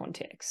wild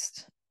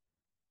context.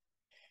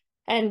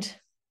 And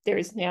there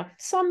is now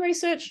some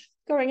research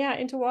going out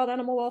into wild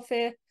animal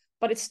welfare,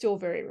 but it's still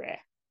very rare.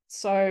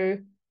 So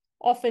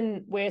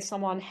often where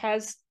someone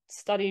has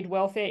studied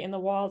welfare in the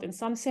wild in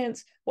some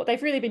sense, what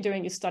they've really been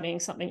doing is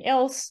studying something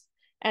else,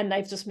 and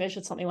they've just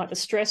measured something like the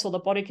stress or the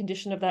body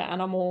condition of that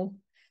animal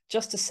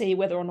just to see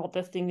whether or not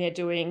the thing they're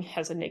doing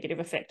has a negative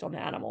effect on the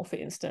animal, for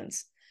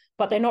instance.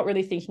 But they're not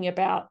really thinking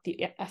about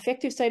the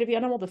affective state of the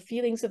animal, the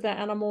feelings of that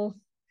animal,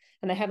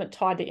 and they haven't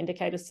tied the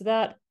indicators to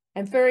that.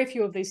 And very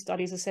few of these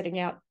studies are setting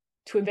out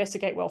to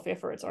investigate welfare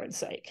for its own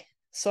sake.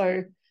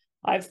 So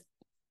I've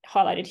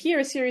highlighted here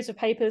a series of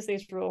papers.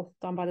 These were all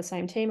done by the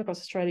same team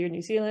across Australia and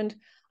New Zealand,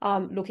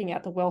 looking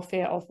at the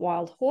welfare of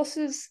wild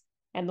horses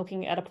and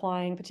looking at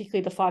applying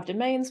particularly the 5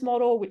 domains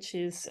model, which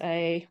is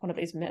one of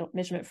these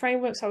measurement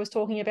frameworks I was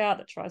talking about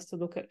that tries to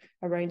look at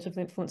a range of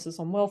influences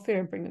on welfare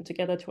and bring them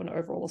together to an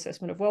overall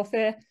assessment of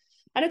welfare.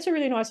 And it's a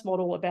really nice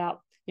model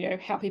about,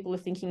 how people are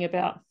thinking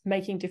about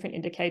making different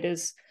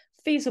indicators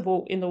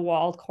feasible in the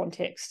wild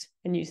context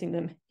and using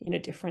them in a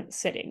different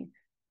setting.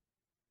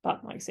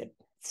 But like I said,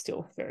 it's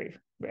still very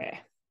rare.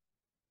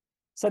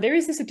 So there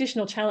is this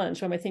additional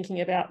challenge when we're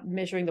thinking about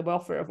measuring the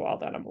welfare of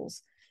wild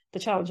animals, the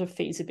challenge of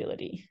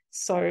feasibility.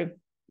 So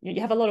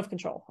you have a lot of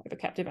control over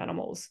captive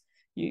animals.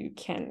 You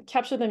can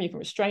capture them, you can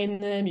restrain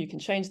them, you can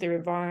change their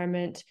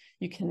environment,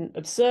 you can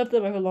observe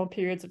them over long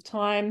periods of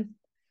time,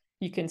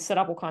 you can set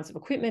up all kinds of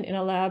equipment in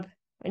a lab,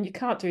 and you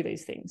can't do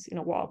these things in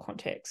a wild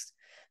context.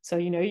 So,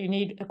 you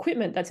need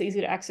equipment that's easy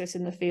to access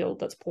in the field,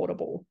 that's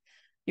portable.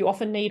 You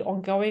often need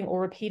ongoing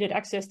or repeated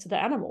access to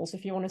the animals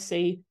if you want to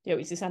see,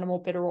 is this animal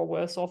better or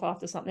worse off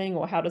after something,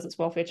 or how does its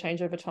welfare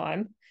change over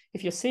time?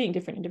 If you're seeing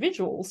different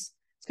individuals,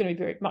 it's going to be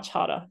very much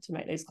harder to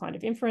make these kind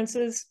of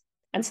inferences.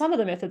 And some of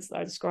the methods that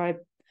I describe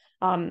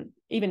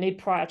even need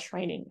prior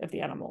training of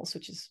the animals,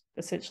 which is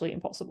essentially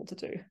impossible to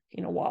do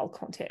in a wild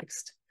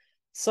context.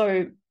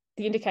 So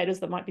the indicators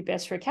that might be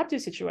best for a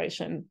captive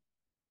situation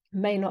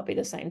may not be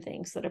the same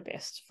things that are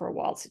best for a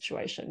wild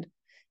situation.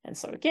 And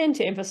so again,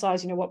 to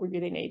emphasize, what we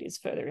really need is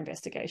further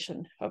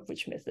investigation of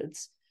which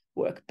methods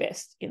work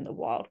best in the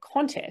wild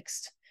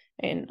context.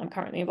 And I'm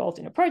currently involved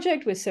in a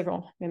project with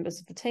several members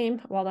of the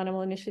team, Wild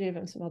Animal Initiative,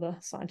 and some other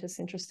scientists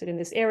interested in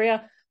this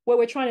area, where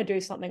we're trying to do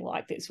something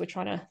like this. We're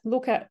trying to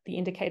look at the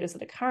indicators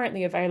that are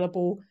currently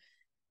available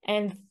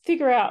and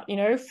figure out,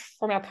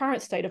 from our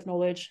current state of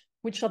knowledge,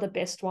 which are the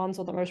best ones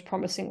or the most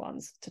promising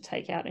ones to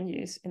take out and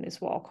use in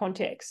this wild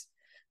context.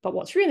 But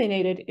what's really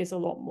needed is a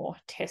lot more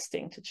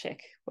testing to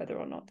check whether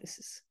or not this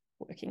is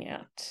working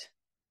out.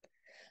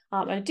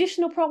 An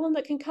additional problem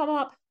that can come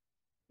up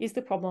is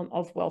the problem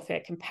of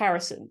welfare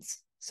comparisons.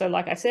 So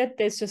like I said,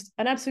 there's just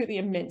an absolutely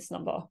immense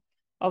number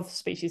of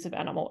species of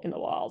animal in the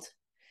wild.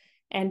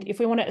 And if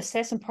we want to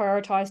assess and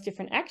prioritize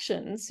different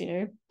actions,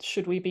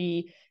 should we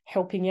be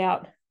helping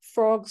out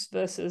frogs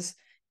versus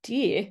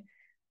deer?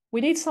 We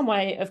need some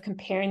way of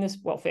comparing this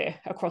welfare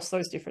across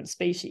those different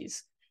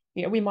species.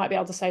 We might be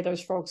able to say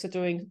those frogs are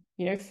doing,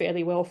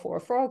 fairly well for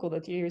a frog, or the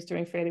deer is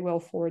doing fairly well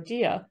for a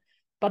deer.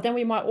 But then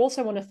we might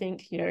also want to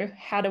think,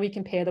 how do we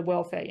compare the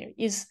welfare?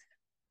 Is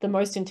the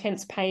most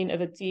intense pain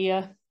of a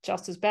deer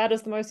just as bad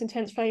as the most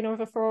intense pain of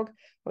a frog?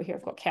 Well, here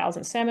I've got cows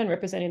and salmon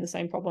representing the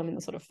same problem in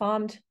the sort of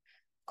farmed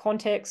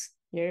context.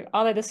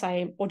 Are they the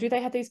same, or do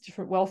they have these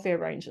different welfare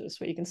ranges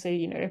where you can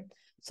see,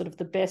 sort of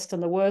the best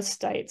and the worst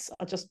states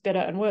are just better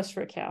and worse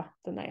for a cow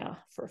than they are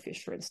for a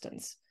fish, for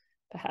instance,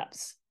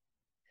 perhaps.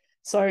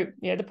 So,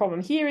 the problem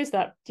here is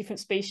that different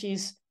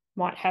species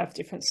might have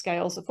different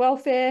scales of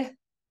welfare,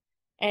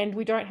 and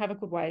we don't have a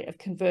good way of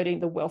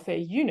converting the welfare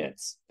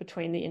units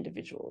between the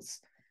individuals.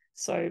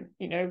 So,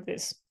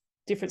 there's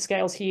different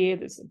scales here.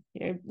 There's,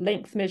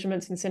 length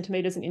measurements in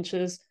centimeters and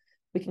inches.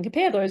 We can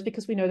compare those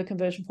because we know the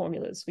conversion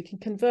formulas. We can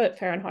convert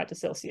Fahrenheit to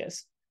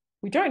Celsius.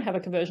 We don't have a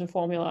conversion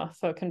formula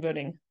for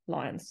converting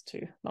lions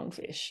to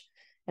lungfish.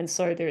 And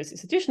so there is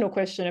this additional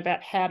question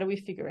about how do we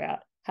figure out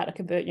how to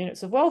convert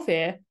units of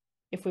welfare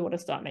if we want to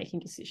start making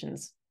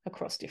decisions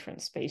across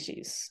different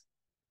species.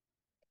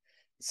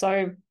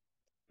 So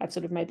I've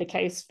sort of made the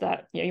case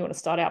that you want to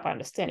start out by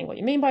understanding what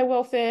you mean by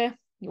welfare.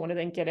 You want to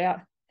then get out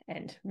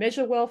and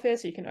measure welfare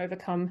so you can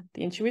overcome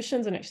the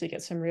intuitions and actually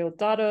get some real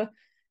data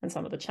and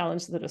some of the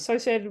challenges that are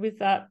associated with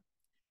that.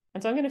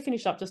 And so I'm going to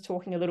finish up just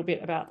talking a little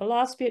bit about the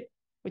last bit,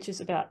 which is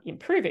about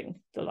improving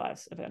the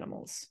lives of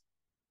animals.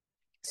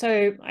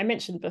 So I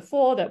mentioned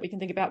before that we can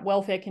think about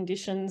welfare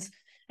conditions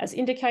as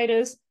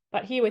indicators,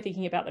 but here we're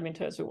thinking about them in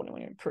terms of what we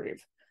want to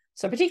improve.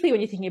 So particularly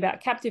when you're thinking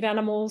about captive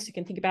animals, you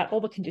can think about all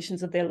the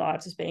conditions of their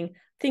lives as being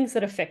things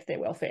that affect their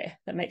welfare,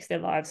 that makes their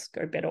lives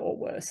go better or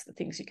worse, the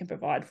things you can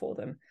provide for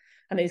them.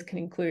 And these can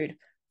include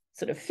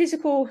sort of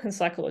physical and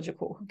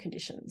psychological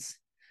conditions.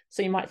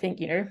 So you might think,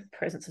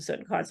 presence of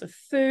certain kinds of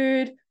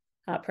food,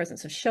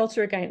 presence of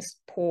shelter against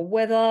poor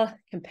weather,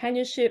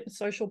 companionship,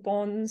 social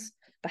bonds,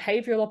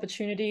 behavioural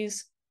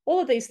opportunities. All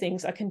of these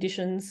things are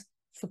conditions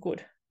for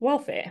good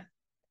welfare.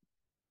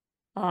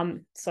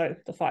 So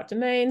the 5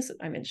 domains that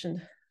I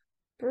mentioned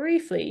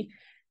briefly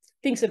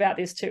thinks about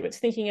this too. It's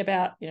thinking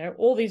about,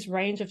 all these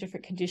range of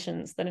different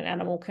conditions that an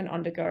animal can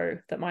undergo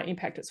that might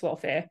impact its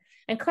welfare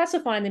and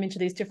classifying them into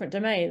these different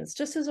domains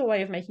just as a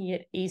way of making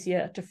it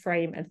easier to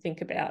frame and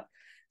think about.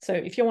 So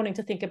if you're wanting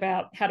to think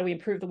about how do we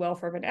improve the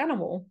welfare of an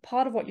animal,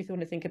 part of what you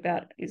want to think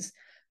about is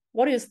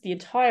what is the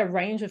entire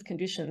range of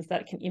conditions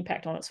that can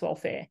impact on its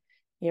welfare?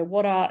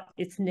 What are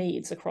its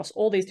needs across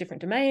all these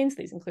different domains?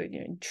 These include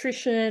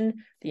nutrition,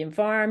 the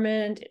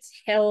environment, its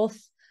health,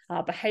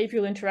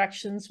 behavioral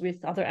interactions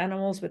with other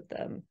animals, with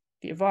the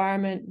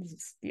environment,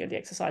 the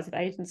exercise of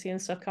agency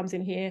and stuff comes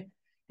in here,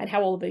 and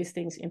how all of these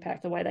things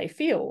impact the way they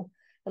feel.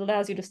 It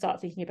allows you to start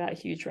thinking about a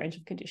huge range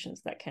of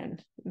conditions that can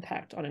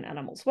impact on an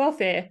animal's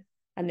welfare,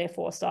 and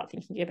therefore start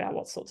thinking about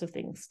what sorts of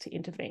things to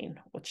intervene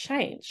or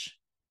change.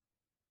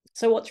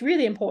 So what's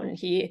really important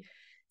here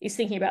is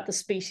thinking about the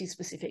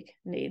species-specific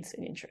needs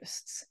and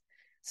interests.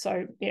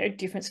 So,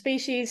 different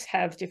species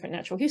have different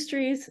natural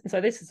histories. And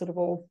so this is sort of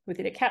all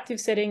within a captive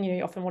setting.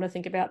 You often want to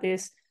think about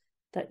this,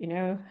 that,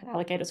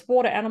 alligators are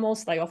water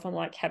animals. They often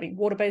like having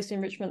water-based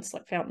enrichments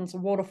like fountains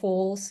and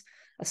waterfalls.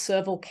 A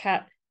serval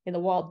cat in the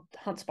wild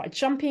hunts by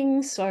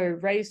jumping. So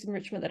raised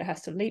enrichment that it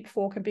has to leap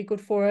for can be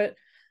good for it.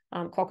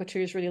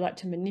 Cockatoos really like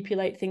to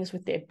manipulate things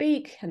with their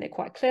beak, and they're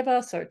quite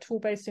clever. So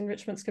tool-based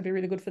enrichments can be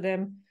really good for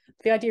them.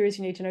 The idea is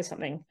you need to know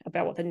something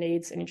about what the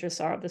needs and interests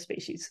are of the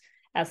species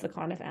as the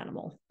kind of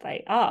animal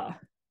they are.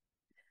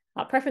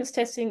 Preference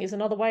testing is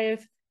another way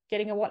of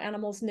getting at what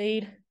animals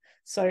need.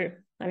 So,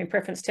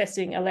 preference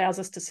testing allows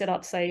us to set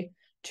up, say,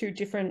 2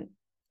 different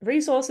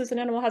resources an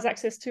animal has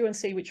access to and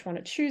see which one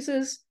it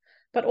chooses,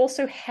 but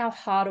also how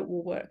hard it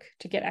will work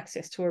to get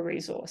access to a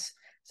resource.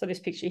 So this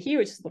picture here,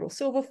 which is a little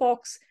silver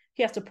fox,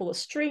 he has to pull a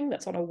string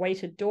that's on a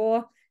weighted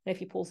door. And if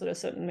he pulls it a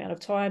certain amount of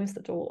times,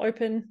 the door will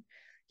open.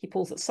 He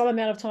pulls it some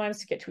amount of times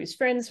to get to his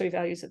friends, so he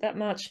values it that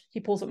much. He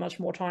pulls it much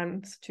more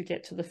times to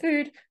get to the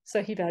food,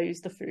 so he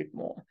values the food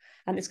more.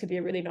 And this could be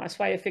a really nice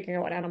way of figuring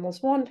out what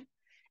animals want,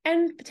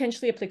 and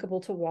potentially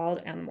applicable to wild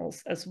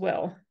animals as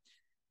well.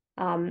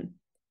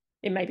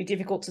 It may be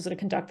difficult to sort of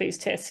conduct these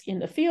tests in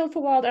the field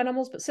for wild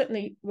animals, but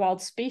certainly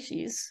wild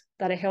species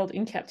that are held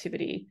in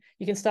captivity,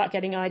 you can start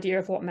getting an idea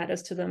of what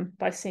matters to them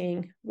by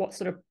seeing what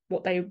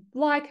they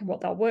like and what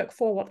they'll work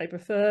for, what they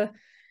prefer,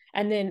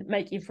 and then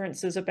make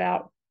inferences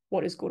about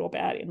what is good or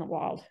bad in the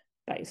wild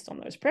based on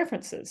those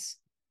preferences.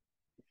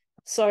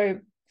 So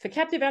for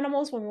captive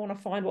animals, when we want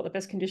to find what the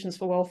best conditions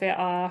for welfare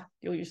are,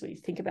 you'll usually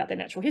think about their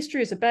natural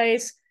history as a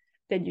base,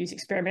 then use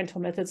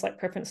experimental methods like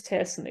preference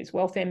tests and these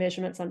welfare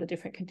measurements under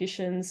different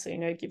conditions.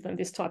 So, give them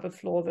this type of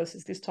floor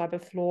versus this type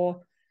of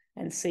floor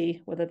and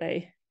see whether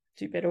they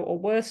do better or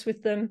worse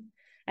with them.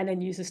 And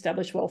then use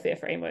established welfare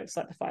frameworks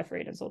like the 5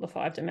 freedoms or the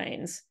 5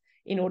 domains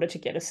in order to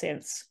get a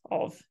sense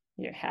of,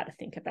 how to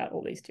think about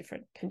all these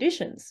different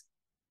conditions.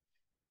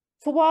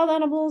 For wild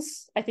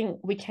animals, I think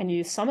we can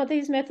use some of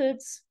these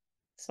methods.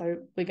 So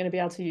we're going to be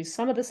able to use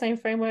some of the same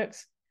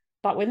frameworks,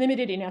 but we're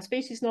limited in our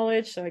species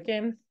knowledge. So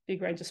again,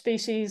 big range of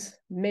species,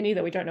 many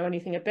that we don't know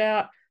anything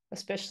about,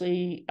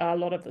 especially a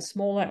lot of the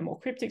smaller and more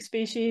cryptic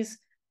species,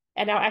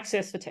 and our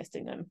access for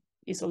testing them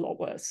is a lot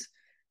worse.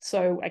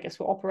 So I guess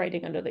we're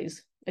operating under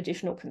these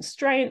additional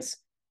constraints,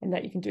 and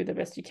that you can do the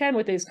best you can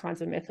with these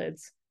kinds of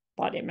methods,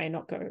 but it may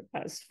not go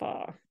as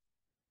far.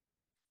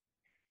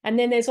 And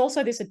then there's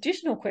also this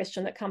additional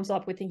question that comes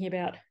up with thinking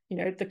about,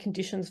 the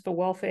conditions for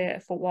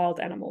welfare for wild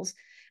animals.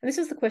 And this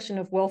is the question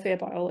of welfare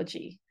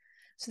biology.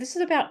 So this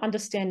is about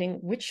understanding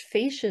which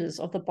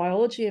features of the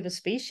biology of a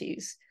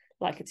species,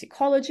 like its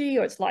ecology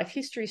or its life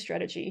history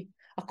strategy,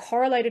 are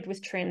correlated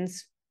with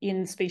trends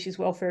in species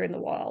welfare in the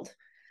wild.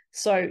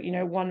 So,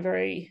 one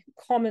very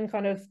common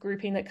kind of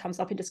grouping that comes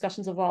up in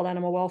discussions of wild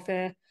animal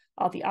welfare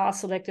are the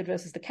R-selected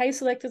versus the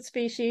K-selected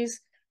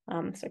species.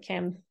 So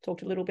Cam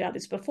talked a little about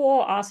this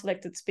before.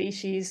 R-selected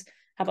species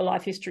have a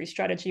life history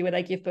strategy where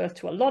they give birth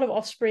to a lot of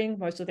offspring.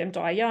 Most of them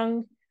die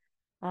young.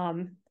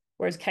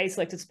 Whereas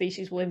K-selected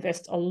species will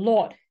invest a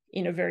lot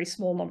in a very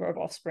small number of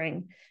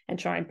offspring and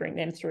try and bring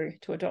them through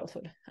to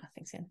adulthood.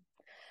 Thanks, Anne.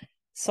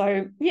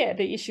 So yeah,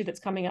 the issue that's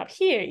coming up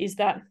here is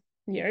that,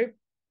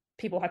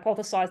 people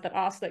hypothesize that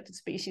R-selected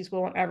species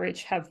will on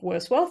average have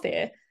worse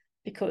welfare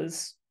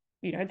because,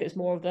 there's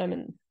more of them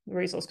and the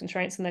resource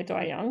constraints and they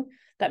die young.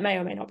 That may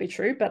or may not be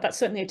true, but that's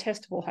certainly a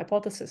testable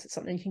hypothesis. It's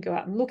something you can go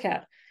out and look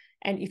at.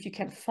 And if you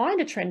can find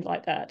a trend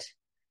like that,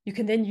 you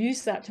can then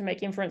use that to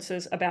make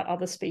inferences about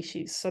other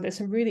species. So there's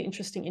some really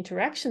interesting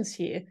interactions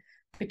here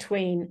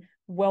between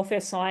welfare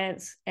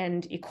science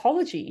and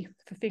ecology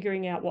for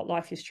figuring out what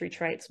life history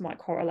traits might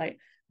correlate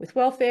with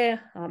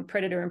welfare.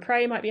 Predator and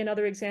prey might be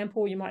another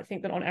example. You might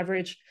think that on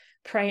average,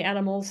 prey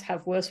animals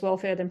have worse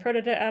welfare than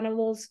predator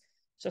animals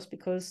just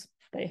because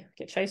they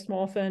get chased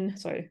more often,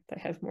 so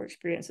they have more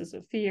experiences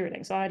of fear and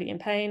anxiety and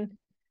pain.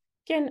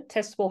 Again,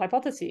 testable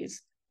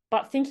hypotheses,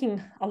 but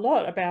thinking a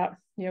lot about,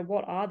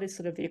 what are this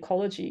sort of the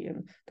ecology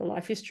and the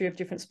life history of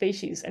different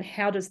species, and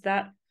how does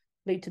that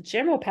lead to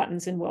general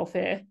patterns in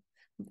welfare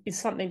is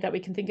something that we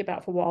can think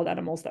about for wild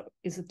animals that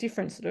is a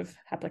different sort of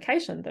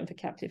application than for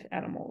captive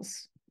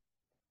animals.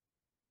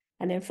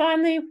 And then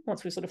finally,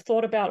 once we've sort of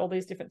thought about all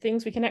these different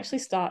things, we can actually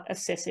start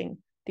assessing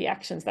the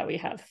actions that we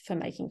have for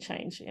making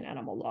change in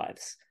animal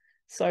lives.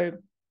 So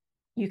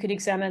you could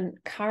examine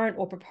current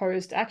or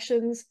proposed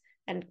actions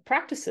and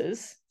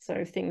practices,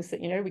 so things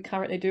that, we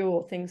currently do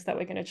or things that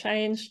we're going to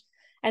change,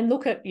 and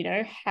look at,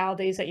 how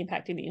these are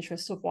impacting the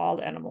interests of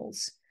wild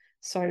animals.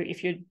 So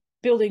if you're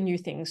building new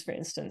things, for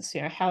instance,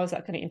 how is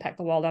that going to impact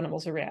the wild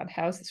animals around?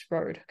 How is this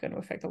road going to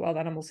affect the wild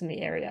animals in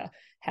the area?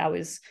 How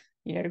is,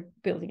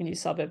 building a new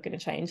suburb going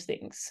to change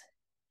things?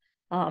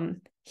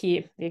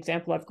 Here, the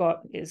example I've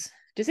got is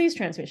disease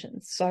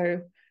transmission.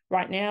 So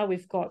right now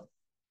we've got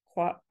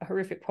quite a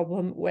horrific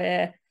problem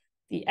where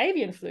the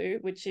avian flu,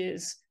 which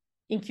is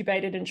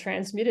incubated and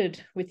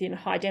transmitted within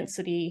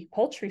high-density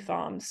poultry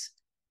farms,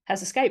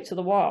 has escaped to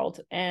the wild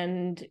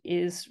and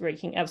is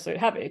wreaking absolute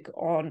havoc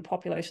on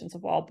populations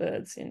of wild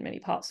birds in many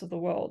parts of the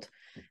world.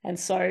 And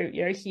so,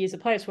 here's a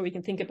place where we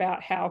can think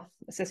about how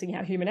assessing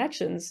how human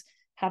actions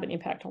have an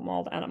impact on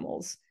wild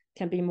animals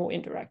can be more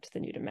indirect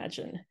than you'd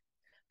imagine.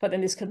 But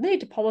then this can lead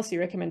to policy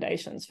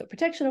recommendations for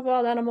protection of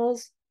wild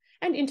animals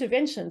and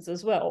interventions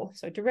as well,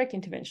 so direct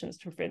interventions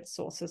to prevent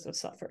sources of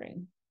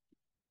suffering.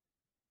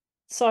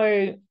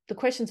 So the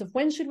questions of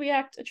when should we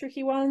act are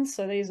tricky ones.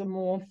 So these are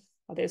more,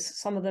 there's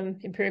some of them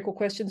empirical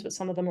questions, but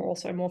some of them are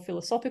also more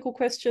philosophical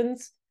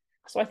questions.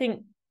 So I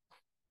think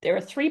there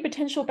are 3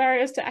 potential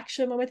barriers to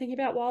action when we're thinking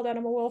about wild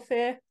animal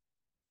welfare.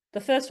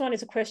 The first one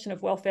is a question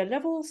of welfare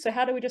levels. So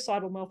how do we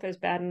decide when welfare is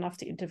bad enough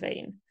to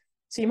intervene?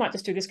 So you might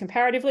just do this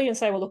comparatively and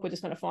say, well, look, we're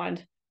just going to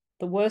find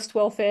the worst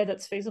welfare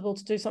that's feasible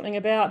to do something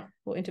about.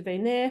 We'll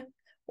intervene there.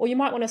 Or you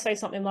might want to say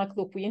something like,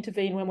 look, we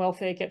intervene when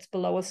welfare gets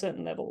below a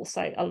certain level,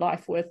 say a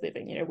life worth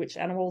living, which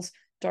animals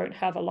don't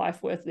have a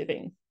life worth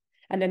living.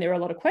 And then there are a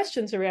lot of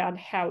questions around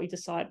how we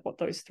decide what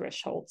those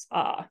thresholds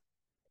are.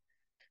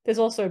 There's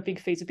also a big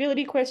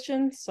feasibility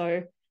question.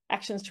 So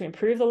actions to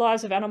improve the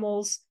lives of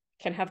animals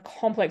can have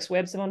complex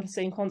webs of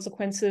unforeseen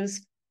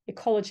consequences.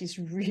 Ecology is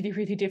really,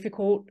 really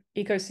difficult.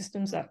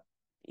 Ecosystems are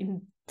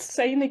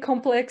insanely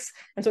complex.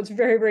 And so it's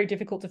very, very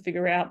difficult to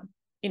figure out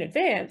in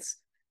advance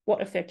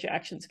what effect your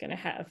actions are going to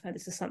have. And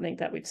this is something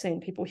that we've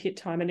seen people hit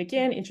time and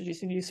again,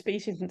 introducing new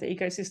species into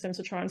ecosystems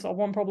to try and solve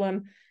one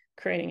problem,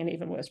 creating an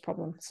even worse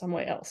problem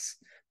somewhere else.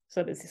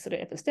 So there's this sort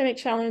of epistemic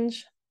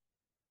challenge.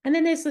 And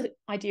then there's the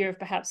idea of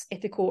perhaps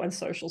ethical and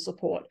social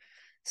support.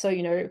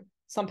 So,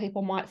 some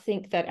people might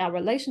think that our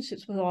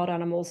relationships with wild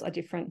animals are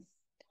different.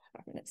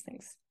 5 minutes,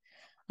 thanks.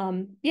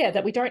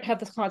 That we don't have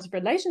the kinds of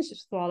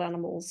relationships with wild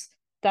animals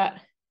that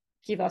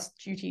give us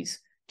duties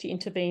to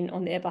intervene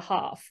on their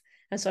behalf.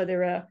 And so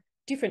there are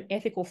different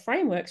ethical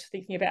frameworks for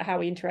thinking about how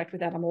we interact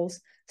with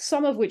animals,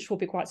 some of which will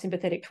be quite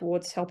sympathetic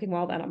towards helping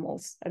wild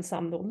animals and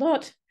some will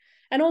not.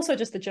 And also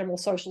just the general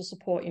social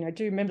support,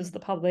 do members of the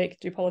public,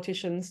 do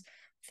politicians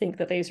think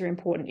that these are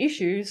important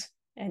issues?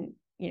 And,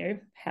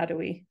 how do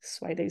we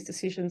sway these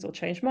decisions or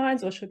change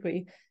minds, or should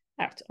we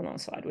act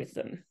alongside with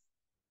them?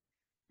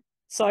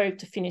 So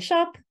to finish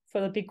up,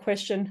 for the big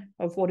question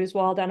of what is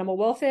wild animal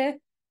welfare,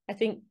 I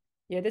think,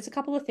 there's a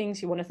couple of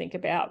things you want to think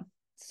about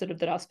sort of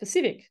that are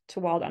specific to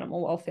wild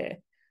animal welfare.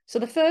 So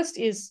the first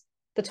is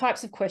the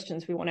types of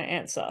questions we want to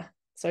answer.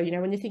 So, when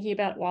you're thinking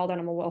about wild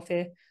animal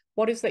welfare,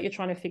 what is that you're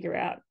trying to figure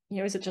out?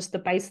 Is it just the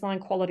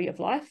baseline quality of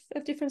life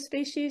of different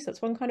species?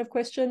 That's one kind of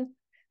question.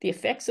 The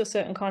effects of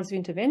certain kinds of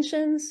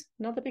interventions,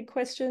 another big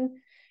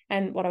question.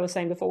 And what I was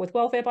saying before with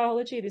welfare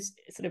biology, this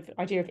sort of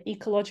idea of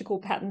ecological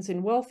patterns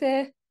in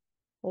welfare,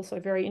 also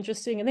very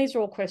interesting. And these are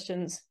all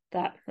questions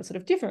that are sort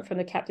of different from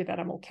the captive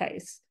animal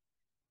case.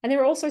 And there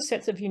are also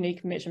sets of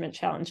unique measurement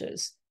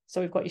challenges.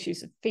 So we've got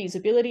issues of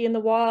feasibility in the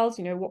wild,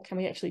 what can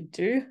we actually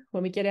do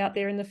when we get out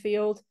there in the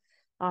field?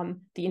 The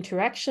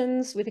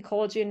interactions with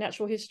ecology and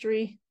natural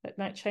history that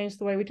might change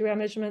the way we do our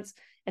measurements,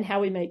 and how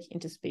we make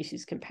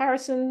interspecies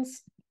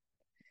comparisons.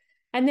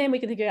 And then we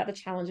can think about the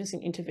challenges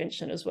in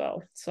intervention as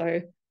well. So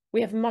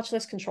we have much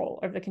less control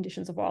over the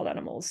conditions of wild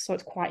animals. So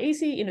it's quite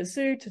easy in a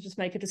zoo to just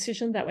make a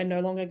decision that we're no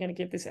longer going to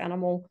give this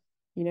animal,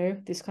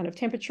 this kind of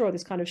temperature or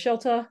this kind of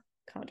shelter.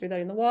 Can't do that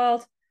in the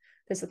wild.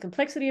 There's the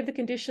complexity of the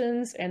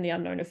conditions and the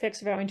unknown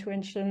effects of our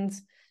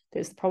interventions.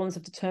 There's the problems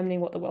of determining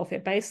what the welfare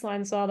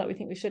baselines are that we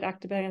think we should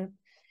activate,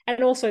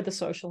 and also the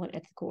social and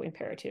ethical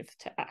imperative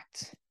to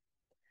act.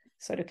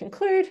 So to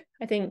conclude,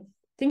 I think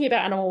thinking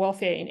about animal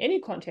welfare in any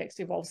context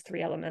involves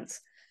 3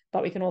 elements,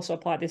 but we can also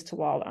apply this to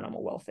wild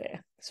animal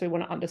welfare. So we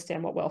want to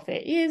understand what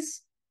welfare is.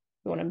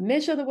 We want to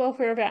measure the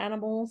welfare of our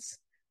animals.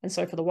 And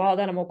so for the wild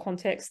animal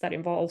context, that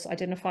involves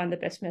identifying the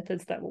best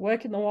methods that will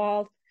work in the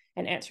wild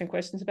and answering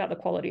questions about the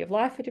quality of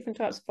life for different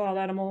types of wild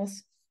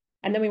animals.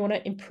 And then we want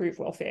to improve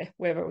welfare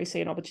wherever we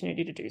see an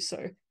opportunity to do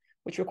so,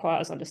 which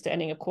requires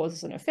understanding of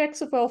causes and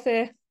effects of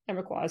welfare and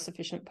requires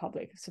sufficient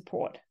public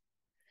support.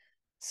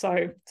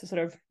 So to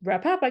sort of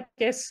wrap up, I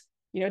guess,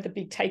 the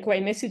big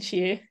takeaway message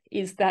here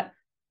is that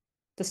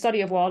the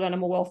study of wild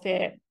animal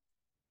welfare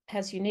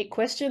has unique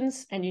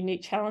questions and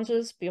unique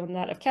challenges beyond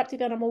that of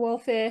captive animal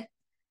welfare.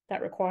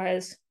 That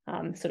requires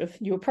sort of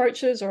new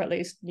approaches, or at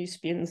least new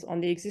spins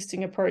on the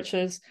existing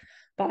approaches.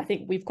 But I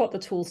think we've got the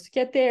tools to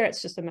get there.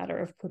 It's just a matter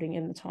of putting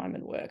in the time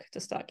and work to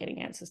start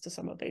getting answers to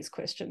some of these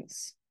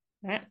questions.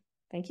 All right,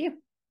 thank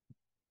you.